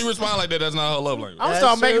 Yeah. If she respond like that, that's not her love language. I'm That's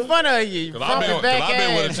start making true. fun of you. Cause I've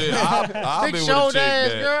been with a chick. I've Big been with a shoulder chick ass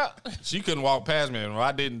that girl. she couldn't walk past me, and if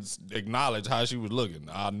I didn't acknowledge how she was looking,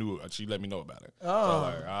 I knew it. She let me know about it. So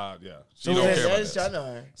yeah, she don't care about that. I know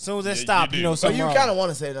her. As soon as that you stop, do. you know So something you wrong. kind of want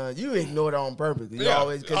to say that you ignored her on purpose. You Yeah.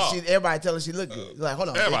 always because everybody tell her she look good. You're like, hold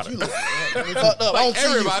on, Everybody. bitch, you look good. Fucked up. I don't see you.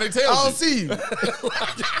 everybody tells I you. don't see you.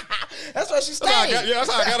 That's why she That's how I stayed. got,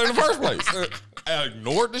 that's how I got it in the first place. I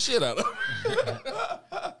ignored the shit out of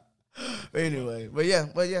her. Anyway, but yeah,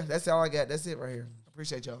 that's all I got. That's it right here.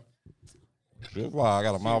 Appreciate y'all. That's why I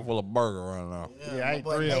got a mouthful of burger right now. Yeah, I my ate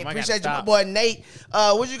boy 3 of Nate. them. I gotta Appreciate you, my stop. boy Nate.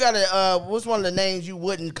 What you got to? What's one of the names you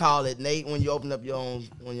wouldn't call it, Nate, when you open up your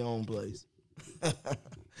own place? I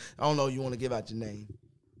don't know. You want to give out your name?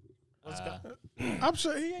 I'm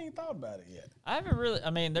sure he ain't thought about it yet. I haven't really. I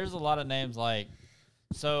mean, there's a lot of names like.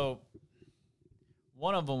 So,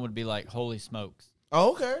 one of them would be like Holy Smokes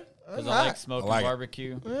Oh, okay. because I like smoking I like it.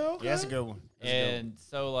 barbecue. Yeah, okay. Yeah, that's a good one. And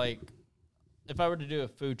so, like, if I were to do a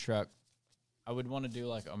food truck, I would want to do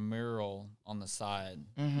like a mural on the side,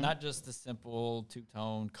 not just the simple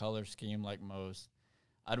two-tone color scheme like most.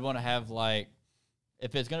 I'd want to have like,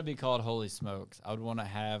 if it's going to be called Holy Smokes, I would want to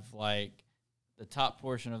have like the top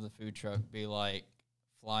portion of the food truck be like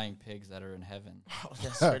flying pigs that are in heaven. Oh,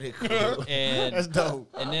 that's pretty cool. And That's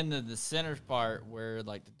dope. And then the center part where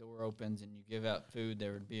like the door opens and you give out food,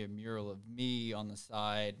 there would be a mural of me on the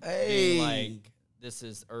side, being Hey. like, this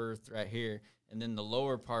is Earth right here. And then the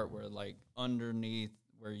lower part where like underneath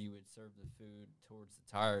where you would serve the food towards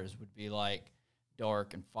the tires would be like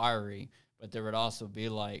dark and fiery, but there would also be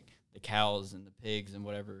like the cows and the pigs and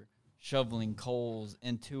whatever shoveling coals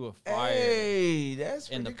into a fire. Hey, that's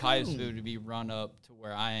And the pretty pipes cool. would be run up to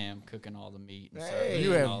where I am cooking all the meat. And Hey. serving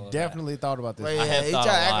You and all have of definitely thought about this. Well, I yeah, have he thought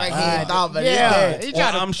try to a act lot. like he ain't thought, but Yeah, it's he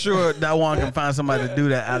dead. Well, I'm sure that one can find somebody to do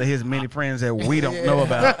that out of his many friends that we don't know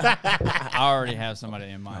about. that. I already have somebody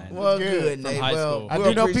in mind. Well, good, From Nate. high Well, school. I we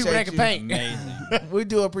do know people appreciate that can you. paint. Amazing. We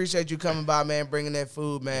do appreciate you coming by, man, bringing that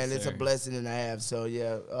food, man. Yes, it's a sir. blessing and a half. So,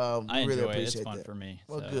 yeah, I we really enjoy it. It's appreciate fun that. for me.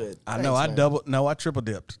 Well, so good. I know. Thanks, man. I triple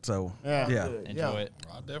dipped. So Yeah. Good. Enjoy Yeah. it.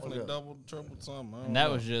 I definitely Okay. doubled, tripled something. I don't And that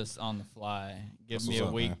know. was just on the fly. Give That's me what's a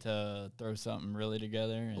up, week man. to throw something really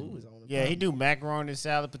together. And Ooh, it's on the Yeah, he do macaroni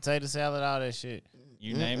salad, potato salad, all that shit.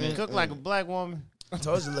 you name He it. cook like a black woman. I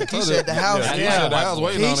told you, Lakeisha at the house. Yeah, Yeah. Keisha at the house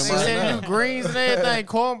waiting on Keisha him He right said now. do greens and everything,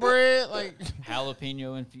 cornbread, like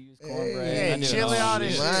Jalapeno infused cornbread. Yeah, I do it chili, all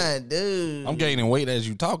this shit. Man, dude. I'm gaining weight as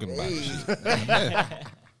you talking about Hey. it.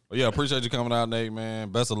 Well, yeah, appreciate you coming out, Nate, man.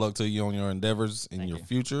 Best of luck to you on your endeavors in your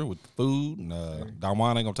future with food. And Don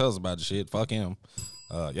Juan ain't gonna tell us about the shit. Fuck him.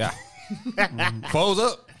 Yeah. Close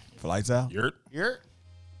up. Flights out. Yurt. You're